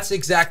 That's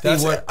exactly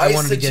what I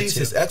wanted to get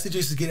to.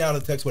 Exegesis is getting out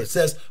of the text what it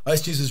says.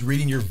 Eisegesis is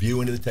reading your view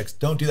into the text.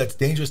 Don't do that. It's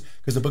dangerous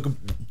because the book of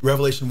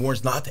Revelation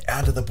warns not to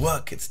add to the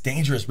book. It's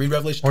dangerous. Read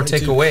Revelation 22,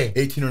 take away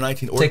 18 or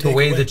 19. Or take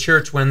away the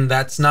church when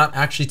that's not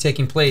actually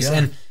taking place.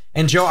 Yeah.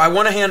 And Joe, I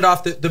want to hand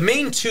off the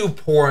main 2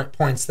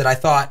 points that I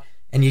thought,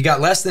 and you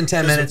got less than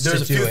 10 minutes to do it.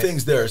 There's a few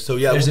things there. So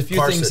yeah, there's a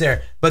few things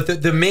there. But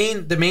the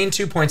main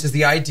 2 points is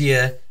the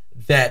idea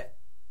that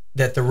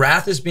the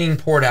wrath is being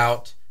poured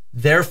out.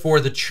 Therefore,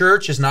 the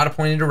church is not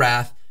appointed to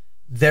wrath.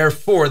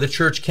 Therefore, the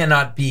church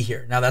cannot be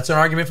here. Now, that's an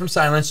argument from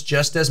silence,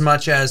 just as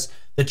much as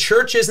the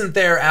church isn't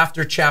there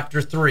after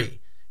chapter 3.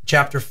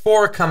 Chapter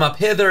 4, come up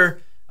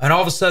hither, and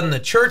all of a sudden the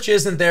church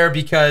isn't there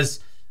because,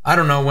 I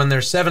don't know, when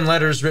there's 7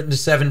 letters written to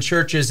 7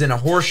 churches in a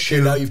horseshoe.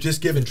 Okay, now you've just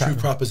given two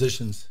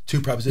propositions.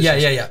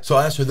 Yeah. So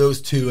I'll answer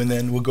those 2, and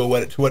then we'll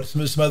go to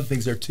some other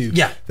things there too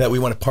that we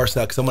want to parse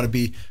out because I'm going to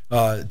be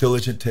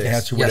diligent to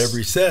answer whatever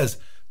he says.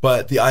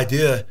 But the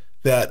idea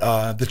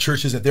that the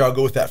church isn't there, I'll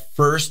go with that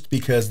first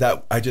because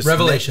that I just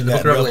Revelation, the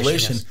book of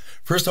Revelation. Yes.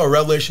 First of all,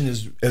 Revelation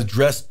is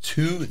addressed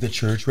to the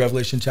church.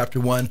 Revelation chapter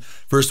 1,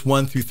 verse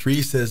 1 through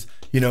 3 says,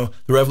 the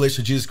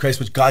revelation of Jesus Christ,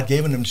 which God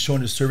gave unto him, shown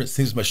to his servants,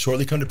 things must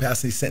shortly come to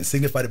pass, and he sent and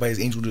signified it by his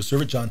angel to his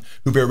servant John,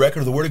 who bear record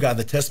of the word of God,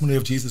 the testimony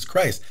of Jesus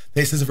Christ.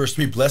 Then he says in verse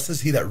 3, blessed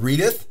is he that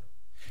readeth,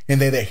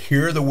 and they that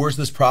hear the words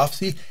of this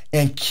prophecy,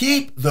 and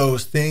keep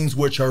those things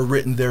which are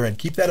written therein.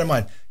 Keep that in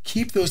mind.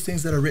 Keep those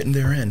things that are written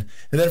therein.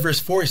 And then verse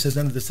 4, he says,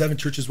 unto the 7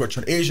 churches which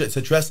are in Asia, it's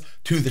addressed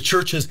to the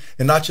churches,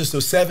 and not just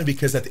those 7,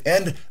 because at the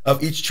end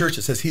of each church,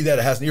 it says, he that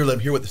has an ear, let him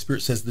hear what the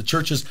Spirit says to the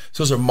churches.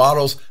 So those are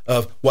models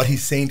of what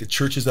he's saying to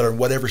churches that are in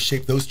whatever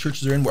shape those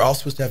churches are in. We're all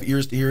supposed to have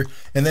ears to hear.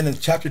 And then in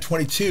chapter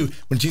 22,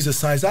 when Jesus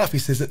signs off, he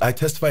says that I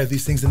testify of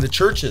these things in the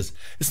churches.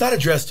 It's not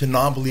addressed to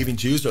non-believing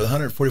Jews or the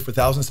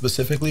 144,000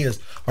 specifically, as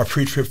our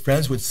pre-trib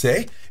friends would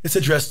say. It's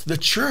addressed to the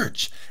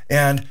church.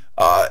 And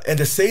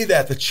to say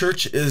that the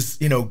church is,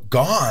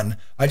 gone,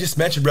 I just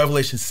mentioned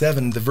Revelation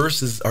 7. The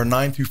verses are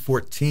 9 through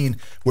 14,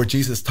 where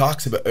Jesus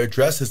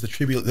addresses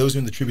those who are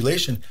in the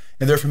tribulation,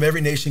 and they're from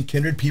every nation,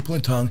 kindred, people,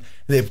 and tongue.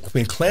 And they've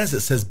been cleansed,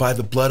 it says, by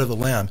the blood of the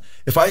Lamb.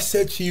 If I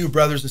said to you,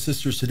 brothers and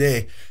sisters,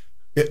 today,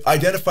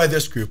 identify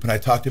this group, and I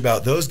talked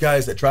about those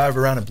guys that drive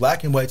around in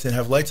black and whites and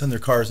have lights on their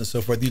cars and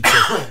so forth. You'd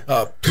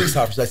say, police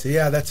officers. I say,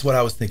 yeah, that's what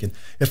I was thinking.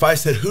 If I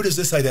said, who does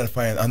this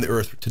identify on the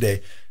earth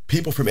today?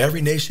 People from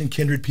every nation,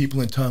 kindred,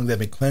 people, and tongue that have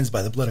been cleansed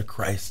by the blood of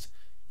Christ.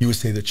 You would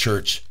say the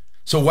church.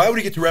 So why would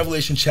you get to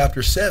Revelation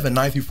chapter 7,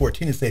 9 through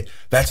 14 and say,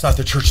 that's not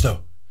the church though?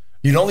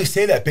 You'd only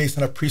say that based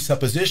on a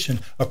presupposition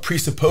of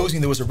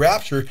presupposing there was a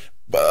rapture,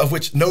 of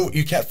which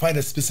you can't find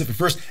a specific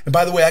verse. And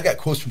by the way, I got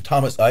quotes from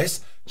Thomas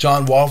Ice,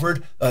 John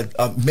Walvoord,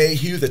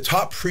 Mayhew, the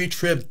top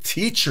pre-trib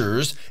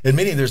teachers,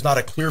 admitting there's not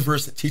a clear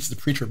verse that teaches the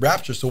pre-trib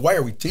rapture. So why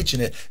are we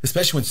teaching it,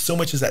 especially when so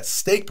much is at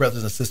stake,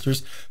 brothers and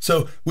sisters?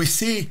 So we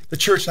see the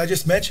church, and I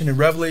just mentioned in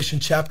Revelation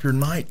chapter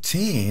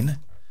 19,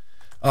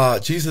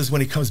 Jesus,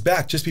 when he comes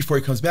back, just before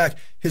he comes back,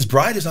 his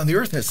bride is on the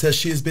earth, and it says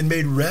she has been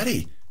made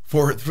ready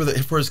for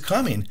his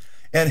coming.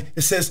 And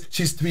it says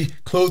she's to be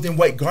clothed in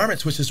white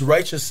garments, which is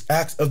righteous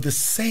acts of the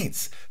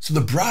saints. So the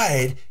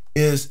bride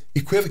is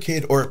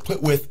equivocated or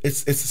put with,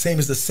 it's the same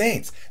as the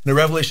saints. In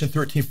Revelation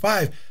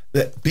 13:5,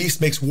 the beast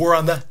makes war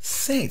on the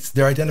saints.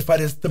 They're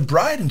identified as the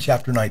bride in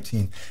chapter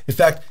 19. In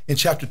fact, in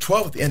chapter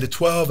 12, at the end of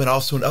 12, and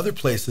also in other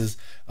places,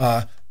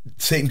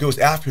 Satan goes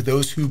after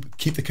those who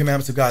keep the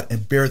commandments of God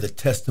and bear the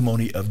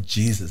testimony of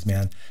Jesus,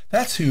 man.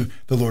 That's who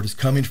the Lord is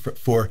coming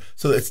for.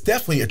 So it's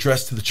definitely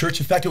addressed to the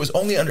church. In fact, it was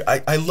only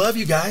I love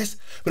you guys,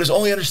 but it's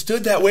only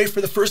understood that way for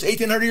the first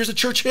 1,800 years of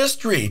church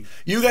history.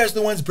 You guys are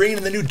the ones bringing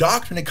in the new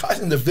doctrine and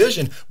causing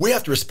division. We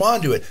have to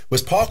respond to it.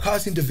 Was Paul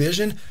causing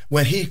division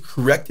when he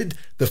corrected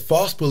the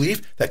false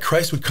belief that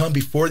Christ would come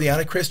before the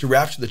Antichrist to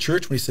rapture the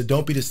church, when he said,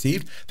 don't be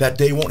deceived, that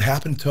day won't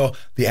happen until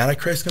the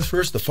Antichrist comes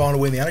first, the falling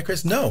away in the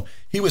Antichrist? No,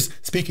 he was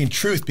speaking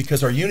truth,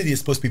 because our unity is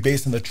supposed to be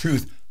based on the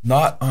truth,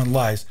 not on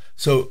lies.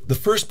 So the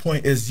first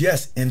point is,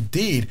 yes,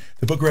 indeed,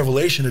 the book of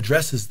Revelation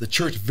addresses the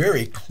church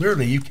very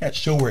clearly. You can't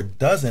show where it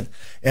doesn't.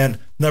 And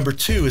number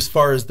two, as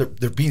far as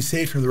they're being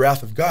saved from the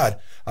wrath of God,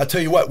 I'll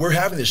tell you what, we're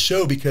having this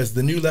show because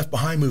the new Left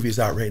Behind movie is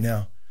out right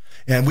now.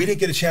 And we didn't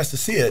get a chance to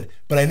see it,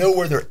 but I know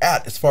where they're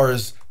at as far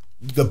as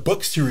the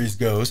book series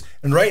goes.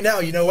 And right now,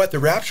 you know what? The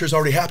rapture has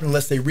already happened,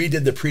 unless they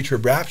redid the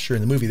pre-trib rapture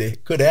in the movie. They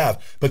could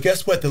have. But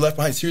guess what? The Left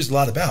Behind series is a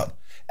lot about.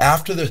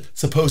 After the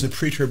supposed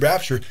pre-trib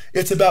rapture,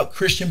 it's about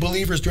Christian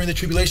believers during the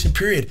tribulation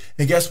period.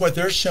 And guess what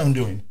they're shown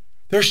doing?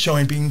 They're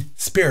showing being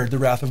spared the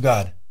wrath of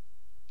God.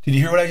 Did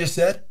you hear what I just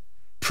said?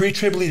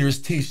 Pre-trib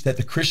leaders teach that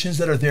the Christians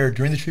that are there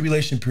during the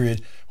tribulation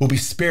period will be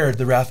spared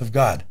the wrath of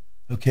God.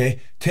 Okay?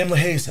 Tim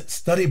LaHaye's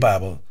study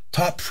Bible,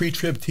 top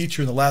pre-trib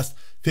teacher in the last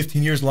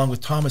 15 years, along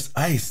with Thomas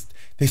Ice.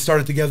 They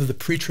started together the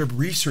Pre-Trib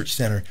Research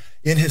Center.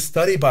 In his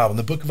study Bible, in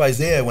the book of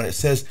Isaiah, when it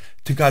says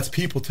to God's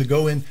people to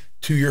go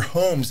into your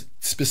homes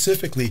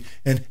specifically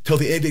until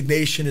the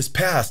indignation is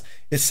past,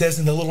 it says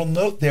in the little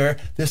note there,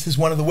 this is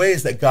one of the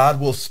ways that God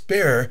will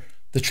spare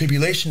the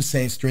tribulation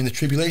saints during the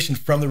tribulation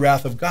from the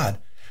wrath of God.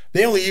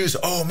 they only use,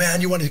 oh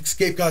man, you want to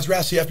escape God's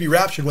wrath, so you have to be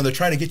raptured, when they're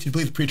trying to get you to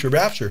believe the pre-trib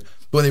rapture.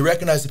 But when they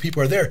recognize the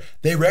people are there,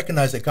 they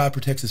recognize that God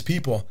protects his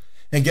people.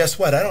 And guess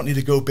what? I don't need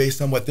to go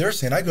based on what they're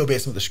saying. I go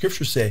based on what the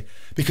scriptures say,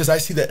 because I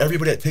see that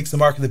everybody that takes the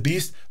mark of the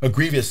beast, a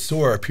grievous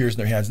sore appears in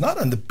their hands. Not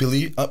on the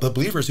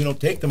believers who don't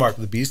take the mark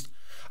of the beast.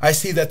 I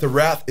see that the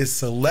wrath is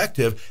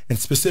selective, and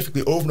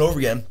specifically over and over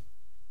again,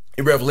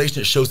 in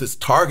Revelation, it shows it's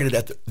targeted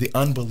at the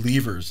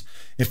unbelievers.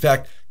 In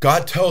fact,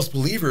 God tells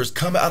believers,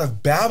 come out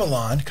of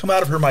Babylon, come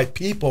out of her, my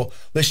people,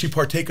 lest you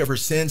partake of her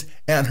sins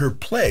and her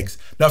plagues.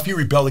 Now, if you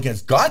rebel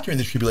against God during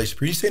the tribulation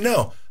period, you say,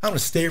 no, I'm going to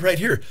stay right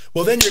here.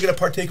 Well, then you're going to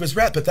partake of his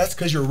wrath, but that's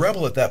because you're a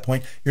rebel at that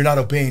point. You're not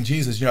obeying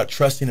Jesus. You're not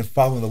trusting and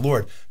following the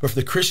Lord. But for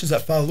the Christians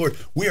that follow the Lord,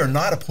 we are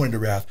not appointed to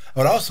wrath. I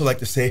would also like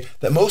to say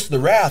that most of the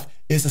wrath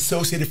is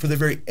associated for the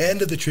very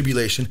end of the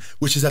tribulation,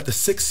 which is at the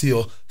 6th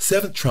seal,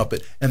 7th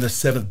trumpet, and the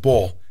 7th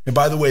bowl. And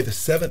by the way, the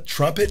 7th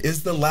trumpet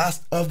is the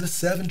last of the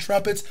 7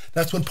 trumpets.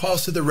 That's when Paul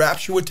said the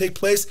rapture would take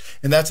place.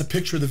 And that's a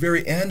picture of the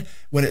very end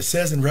when it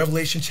says in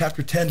Revelation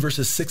chapter 10,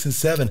 verses 6 and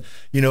 7,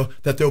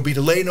 that there will be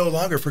delay no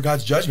longer for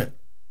God's judgment.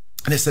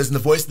 And it says, in the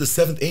voice of the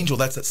 7th angel,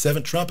 that's that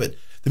 7th trumpet,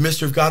 the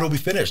mystery of God will be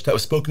finished. That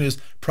was spoken to his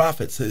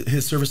prophets,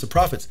 his service of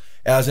prophets,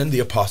 as in the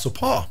Apostle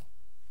Paul.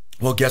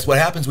 Well, guess what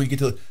happens when you get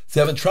to the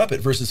 7th trumpet,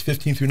 verses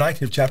 15 through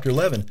 19 of chapter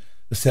 11?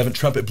 The 7th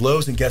trumpet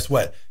blows, and guess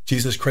what?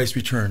 Jesus Christ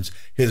returns.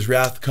 His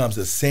wrath comes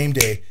the same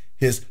day.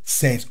 His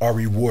saints are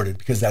rewarded,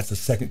 because that's the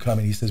second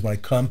coming. He says, when I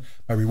come,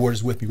 my reward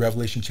is with me.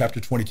 Revelation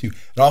chapter 22.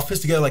 It all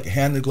fits together like a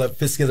hand and glove,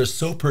 fits together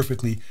so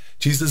perfectly.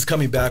 Jesus is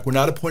coming back. We're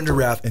not appointed to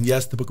wrath. And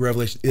yes, the book of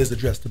Revelation is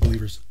addressed to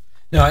believers.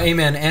 No,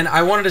 amen. And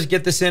I wanted to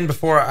get this in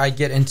before I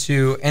get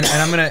into, and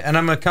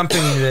I'm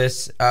accompanying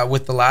this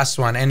with the last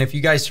one. And if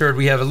you guys heard,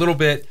 we have a little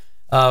bit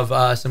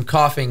of some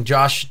coughing.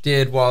 Josh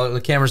did, while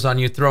the camera's on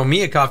you, throw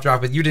me a cough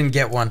drop, but you didn't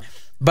get one.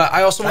 But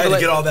I also want to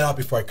get all that out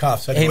before I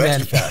cough, so I go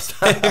extra fast.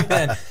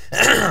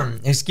 Amen.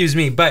 Excuse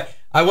me. But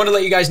I want to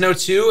let you guys know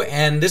too,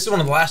 and this is one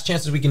of the last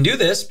chances we can do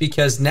this,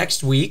 because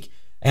next week,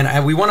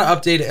 and we want to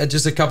update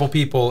just a couple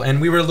people, and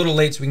we were a little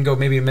late, so we can go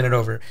maybe a minute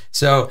over.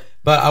 So,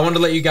 but I wanted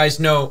to let you guys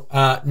know,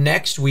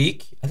 next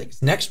week, I think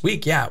it's next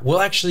week, yeah,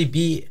 we'll actually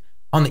be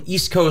on the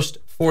East Coast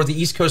for the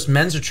East Coast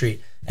Men's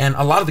Retreat. And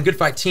a lot of the Good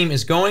Fight team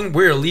is going.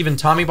 We're leaving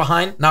Tommy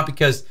behind, not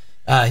because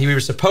we were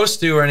supposed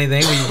to or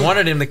anything. We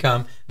wanted him to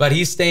come, but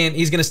he's staying.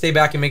 He's going to stay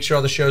back and make sure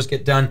all the shows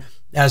get done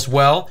as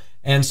well.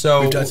 And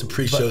so we've done some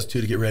pre-shows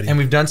too to get ready. And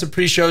we've done some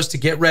pre-shows to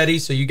get ready,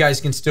 so you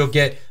guys can still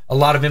get a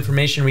lot of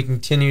information. We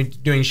continue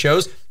doing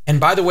shows.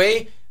 And by the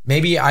way,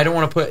 maybe I don't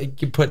want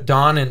to put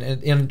Don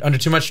in under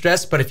too much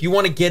stress, but if you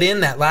want to get in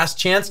that last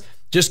chance,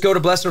 just go to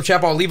Blessed Hope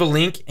Chapel. I'll leave a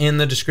link in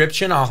the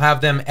description. I'll have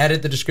them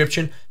edit the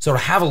description, so it'll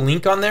have a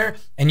link on there,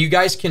 and you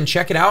guys can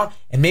check it out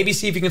and maybe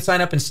see if you can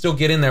sign up and still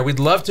get in there. We'd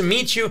love to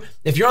meet you.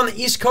 If you're on the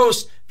East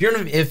Coast,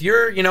 if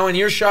you're an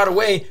earshot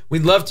away,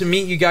 we'd love to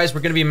meet you guys.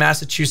 We're going to be in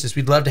Massachusetts.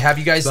 We'd love to have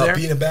you guys there.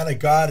 Being a man of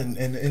God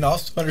and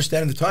also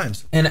understanding the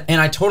times. And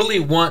I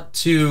totally want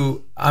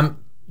to.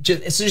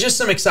 It's just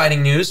some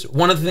exciting news.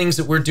 One of the things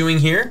that we're doing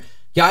here,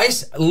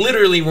 guys,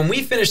 literally when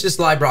we finish this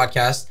live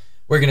broadcast,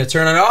 we're going to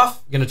turn it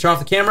off. We're going to turn off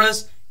the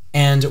cameras,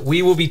 and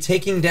we will be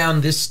taking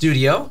down this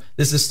studio.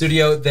 This is a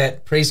studio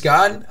that, praise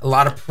God, a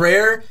lot of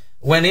prayer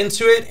went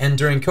into it. And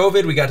during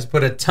COVID, we got to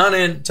put a ton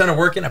of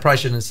work in. I probably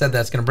shouldn't have said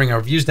that. It's going to bring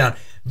our views down.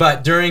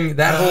 But during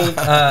that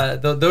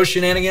whole those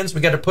shenanigans,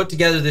 we got to put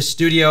together this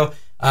studio.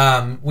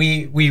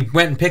 We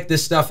went and picked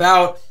this stuff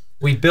out.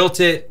 We built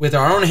it with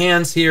our own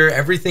hands here.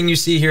 Everything you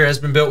see here has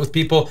been built with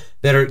people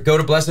that go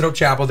to Blessed Hope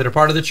Chapel, that are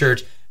part of the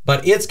church.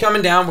 But it's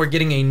coming down. We're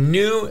getting a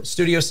new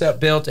studio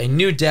set built, a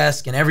new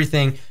desk and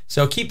everything.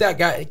 So keep that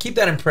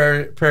in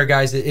prayer,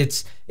 guys.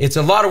 It's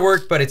a lot of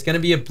work, but it's going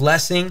to be a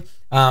blessing.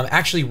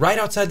 Actually, right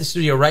outside the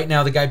studio right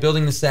now, the guy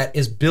building the set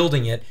is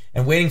building it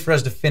and waiting for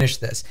us to finish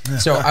this.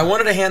 So I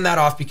wanted to hand that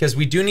off because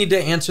we do need to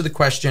answer the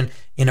question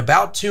in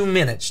about 2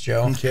 minutes,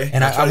 Joe. Okay.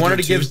 And I wanted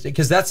to give,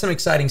 because that's some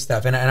exciting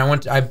stuff. And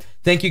I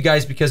thank you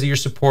guys because of your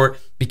support,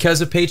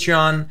 because of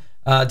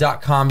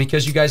Patreon.com,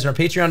 because you guys are on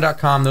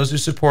Patreon.com, those who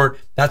support.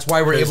 That's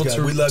why we're able to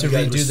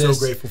redo this. We're so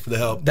grateful for the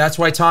help. That's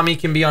why Tommy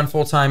can be on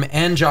full time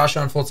and Josh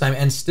on full time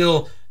and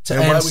still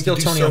Tony on full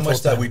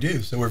time. That we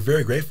do. So we're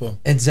very grateful.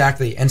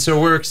 Exactly. And so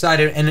we're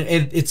excited. And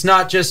it's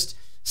not just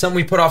something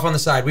we put off on the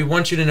side. We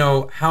want you to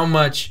know how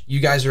much you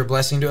guys are a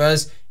blessing to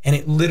us. And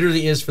it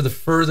literally is for the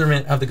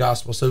furtherment of the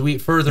gospel. So of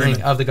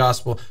the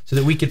gospel so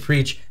that we could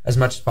preach as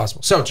much as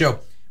possible. So Joe,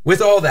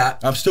 with all that,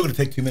 I'm still going to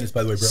take 2 minutes,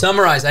 by the way, bro.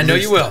 Summarize. I know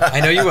you will. I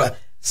know you will.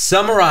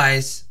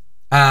 Summarize,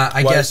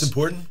 I guess, it's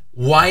important?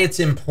 Why it's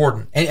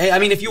important. And I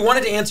mean, if you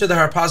wanted to answer the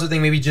harpazo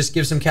thing, maybe just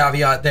give some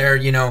caveat there,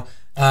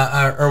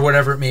 or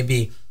whatever it may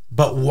be.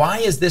 But why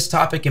is this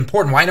topic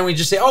important? Why don't we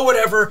just say, oh,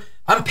 whatever,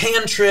 I'm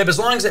pan-trib. As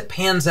long as it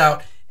pans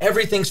out,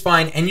 everything's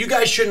fine. And you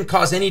guys shouldn't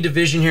cause any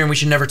division here, and we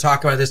should never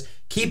talk about this.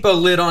 keep a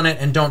lid on it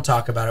and don't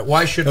talk about it?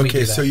 Why shouldn't we do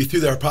that? Okay, so you threw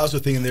the harpazo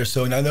thing in there,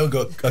 so and I know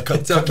go a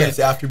couple minutes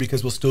after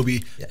because we'll still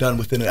be done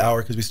within an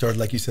hour because we started,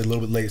 like you said, a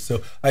little bit late.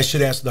 So I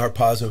should answer the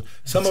harpazo.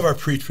 Some of our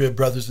pre-trib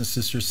brothers and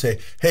sisters say,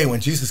 hey, when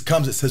Jesus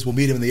comes, it says we'll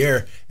meet him in the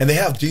air. And they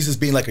have Jesus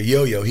being like a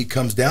yo-yo. He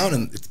comes down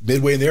and it's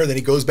midway in the air, then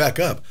he goes back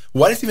up.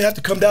 Why does he even have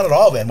to come down at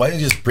all then? Why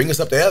didn't he just bring us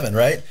up to heaven,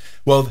 right?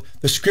 Well,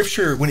 the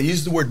scripture, when it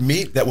uses the word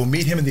meet, that will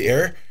meet him in the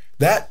air,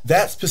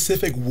 that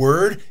specific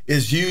word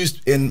is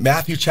used in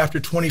Matthew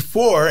chapter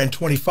 24 and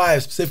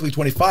 25, specifically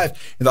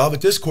 25, in the Olivet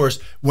Discourse,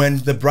 when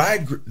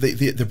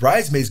the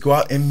bridesmaids go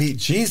out and meet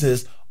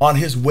Jesus on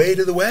his way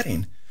to the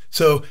wedding.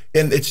 So,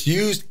 and it's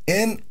used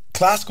in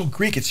classical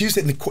Greek. It's used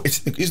in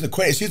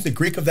the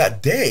Greek of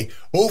that day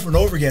over and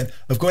over again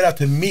of going out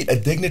to meet a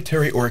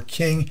dignitary or a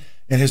king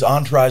and his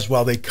entourage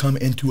while they come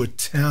into a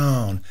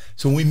town.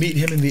 So when we meet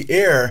him in the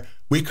air,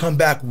 we come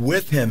back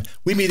with him.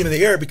 We meet him in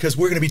the air because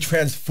we're going to be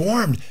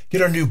transformed,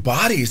 get our new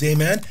bodies,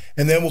 amen?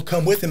 And then we'll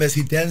come with him as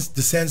he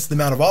descends the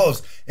Mount of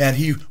Olives, and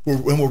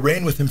we'll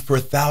reign with him for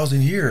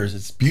 1,000 years.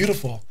 It's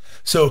beautiful.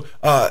 So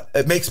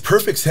it makes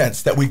perfect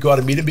sense that we go out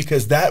and meet him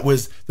because that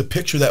was the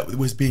picture that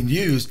was being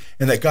used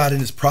and that God in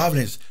his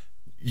providence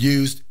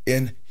used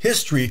in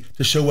history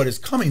to show what his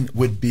coming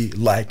would be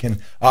like.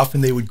 And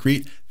often they would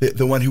greet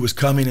the one who was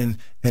coming,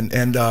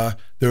 and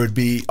there would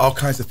be all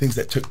kinds of things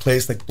that took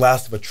place, like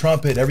blast of a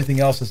trumpet, everything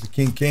else as the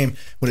king came.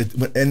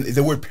 And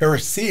the word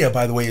parousia,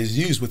 by the way, is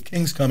used with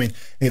kings coming,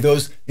 and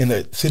those in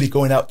the city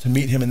going out to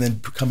meet him and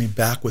then coming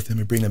back with him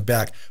and bring them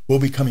back. We'll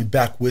be coming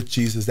back with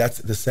Jesus. That's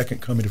the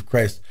second coming of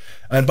Christ.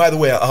 And by the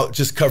way, I'll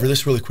just cover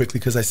this really quickly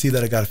because I see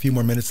that I got a few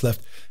more minutes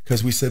left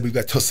because we said we've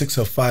got till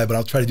 6:05, but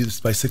I'll try to do this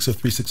by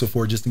 6:03,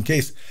 6:04 just in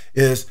case.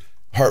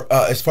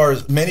 As far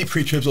as many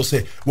pre-tribs will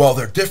say, well,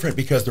 they're different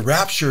because the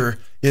rapture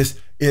is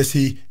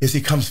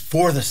he comes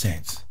for the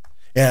saints,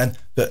 and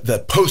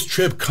the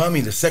post-trib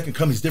coming, the second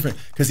coming, is different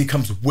because he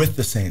comes with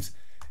the saints.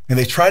 And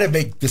they try to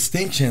make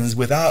distinctions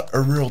without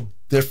a real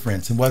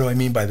difference. And what do I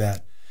mean by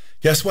that?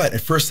 Guess what? In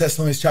 1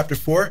 Thessalonians chapter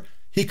 4,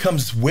 he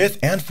comes with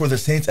and for the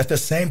saints at the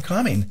same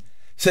coming. It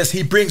says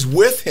he brings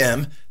with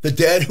him the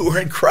dead who are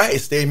in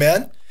Christ,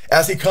 amen,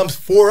 as he comes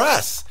for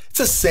us. It's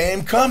the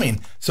same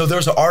coming. So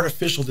there's an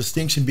artificial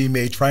distinction being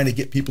made, trying to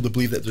get people to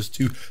believe that there's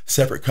two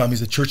separate comings.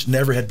 The church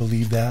never had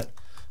believed that.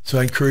 So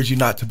I encourage you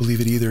not to believe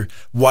it either.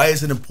 Why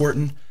is it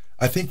important?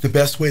 I think the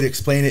best way to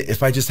explain it,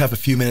 if I just have a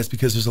few minutes,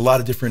 because there's a lot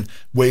of different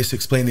ways to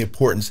explain the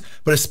importance,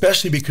 but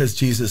especially because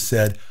Jesus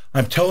said,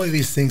 I'm telling you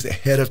these things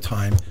ahead of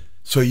time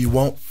so you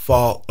won't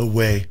fall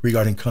away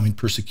regarding coming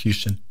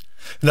persecution.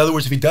 In other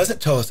words, if he doesn't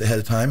tell us ahead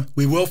of time,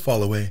 we will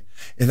fall away.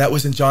 And that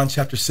was in John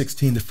chapter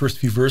 16, the first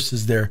few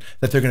verses there,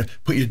 that they're going to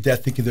put you to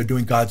death thinking they're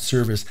doing God's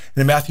service.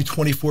 And in Matthew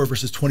 24,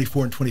 verses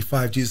 24 and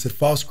 25, Jesus said,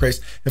 false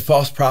Christ and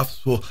false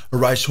prophets will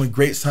arise, showing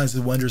great signs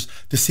and wonders,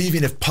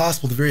 deceiving, if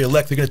possible, the very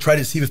elect. They're going to try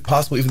to deceive, if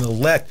possible, even the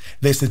elect.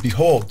 And they said,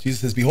 behold,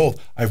 Jesus says, behold,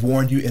 I've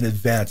warned you in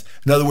advance.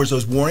 In other words,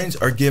 those warnings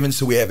are given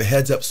so we have a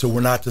heads up so we're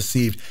not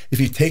deceived.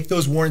 If you take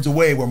those warnings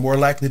away, we're more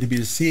likely to be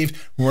deceived,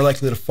 we're more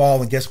likely to fall,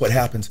 and guess what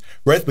happens?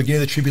 Right at the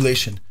beginning of the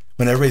tribulation,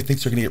 when everybody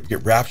thinks they're going to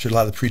get raptured, a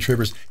lot of the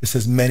pre-tribbers, it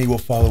says many will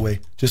fall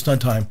away just on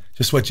time,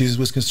 just what Jesus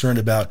was concerned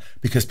about,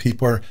 because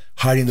people are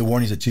hiding the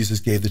warnings that Jesus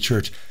gave the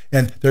church.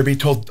 And they're being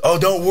told, oh,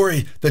 don't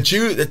worry, the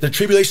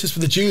tribulation is for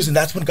the Jews, and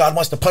that's when God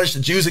wants to punish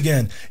the Jews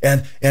again.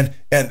 And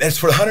it's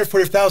for the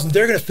 144,000,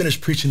 they're going to finish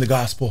preaching the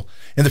gospel.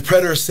 And the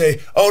preterists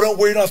say, oh, don't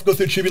worry, you don't have to go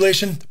through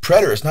tribulation. The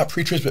preterists, not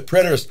pre-tribs, but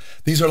preterists.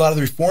 These are a lot of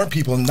the Reformed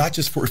people, and not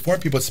just for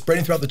Reformed people, it's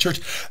spreading throughout the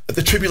church.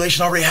 The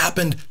tribulation already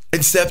happened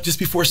except just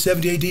before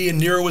 70 AD, and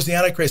Nero was the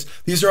Antichrist.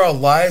 These are all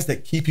lies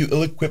that keep you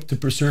ill-equipped to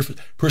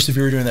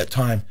persevere during that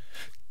time.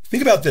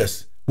 Think about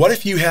this. What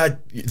if you had,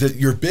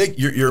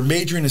 you're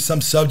majoring in some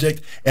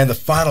subject and the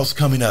final's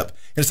coming up?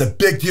 And it's a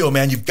big deal,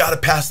 man. You've got to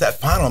pass that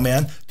final,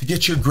 man, to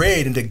get your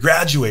grade and to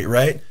graduate,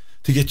 right?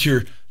 To get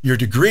your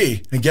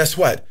degree. And guess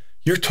what?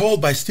 You're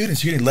told by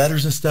students, you're getting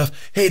letters and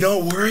stuff, hey,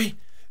 don't worry.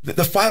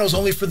 The final's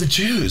only for the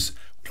Jews.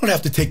 We don't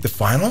have to take the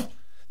final.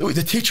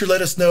 The teacher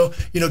let us know,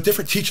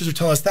 different teachers are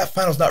telling us that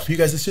final's not for you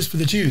guys, it's just for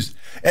the Jews.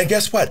 And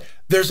guess what?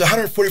 There's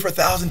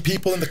 144,000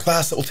 people in the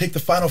class that will take the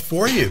final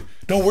for you.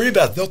 Don't worry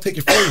about it, they'll take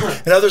it for you.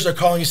 And others are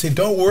calling you saying,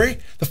 don't worry,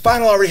 the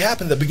final already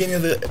happened at the beginning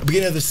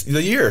of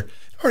the year. It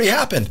already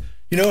happened.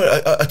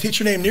 A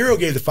teacher named Nero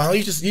gave the final,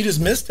 you just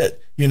missed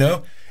it,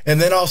 And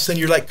then all of a sudden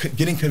you're like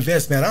getting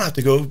convinced, man, I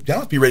don't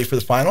have to be ready for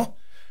the final.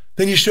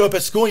 Then you show up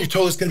at school and you're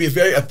told it's going to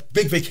be a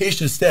big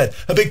vacation instead,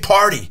 a big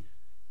party.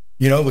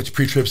 Which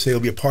pre-tribs say it'll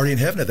be a party in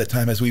heaven at that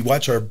time as we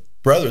watch our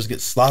brothers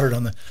get slaughtered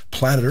on the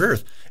planet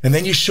Earth. And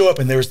then you show up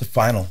and there's the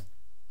final.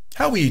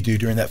 How will you do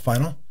during that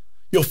final?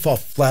 You'll fall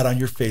flat on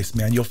your face,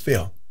 man. You'll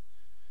fail.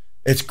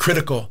 It's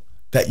critical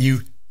that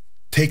you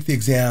take the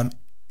exam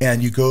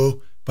and you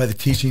go by the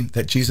teaching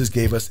that Jesus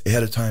gave us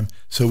ahead of time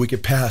so we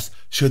could pass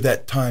should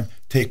that time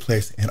take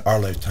place in our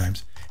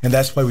lifetimes. And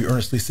that's why we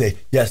earnestly say,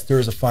 yes, there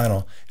is a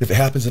final. If it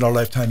happens in our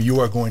lifetime, you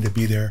are going to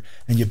be there,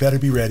 and you better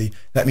be ready.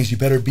 That means you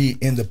better be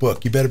in the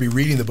book. You better be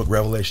reading the book of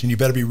Revelation. You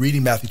better be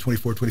reading Matthew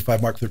 24,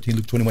 25, Mark 13,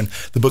 Luke 21,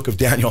 the book of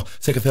Daniel,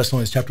 2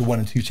 Thessalonians chapter 1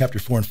 and 2, chapter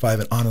 4 and 5,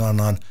 and on and on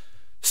and on.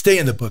 Stay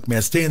in the book,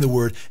 man. Stay in the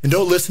word. And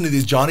don't listen to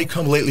these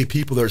Johnny-come-lately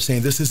people that are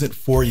saying this isn't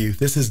for you.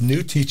 This is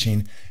new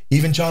teaching.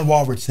 Even John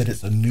Walworth said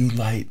it's a new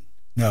light.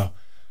 No.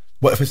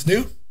 Well, if it's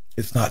new,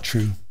 it's not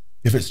true.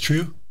 If it's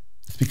true,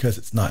 it's because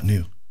it's not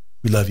new.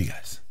 We love you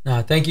guys.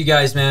 Thank you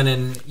guys, man.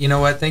 And you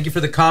know what? Thank you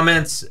for the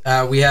comments.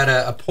 We had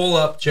a poll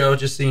up, Joe,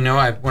 just so you know.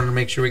 I wanted to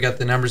make sure we got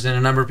the numbers in.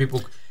 A number of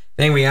people,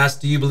 we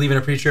asked, do you believe in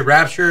a pre-trib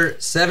rapture?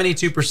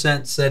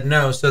 72% said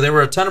no. So there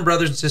were a ton of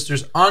brothers and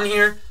sisters on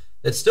here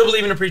that still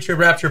believe in a pre-trib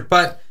rapture,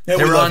 but they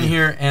were on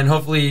here, and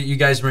hopefully you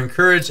guys were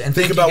encouraged. And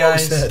thank you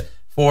guys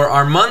for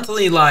our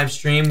monthly live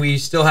stream. We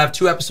still have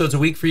 2 episodes a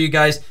week for you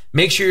guys.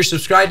 Make sure you're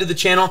subscribed to the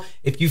channel.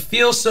 If you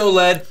feel so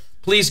led,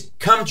 please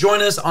come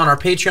join us on our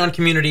Patreon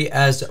community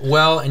as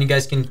well, and you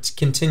guys can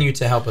continue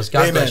to help us.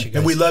 God bless you guys.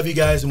 And we love you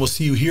guys, and we'll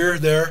see you here,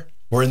 there,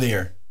 or in the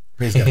air.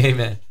 Praise God.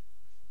 Amen.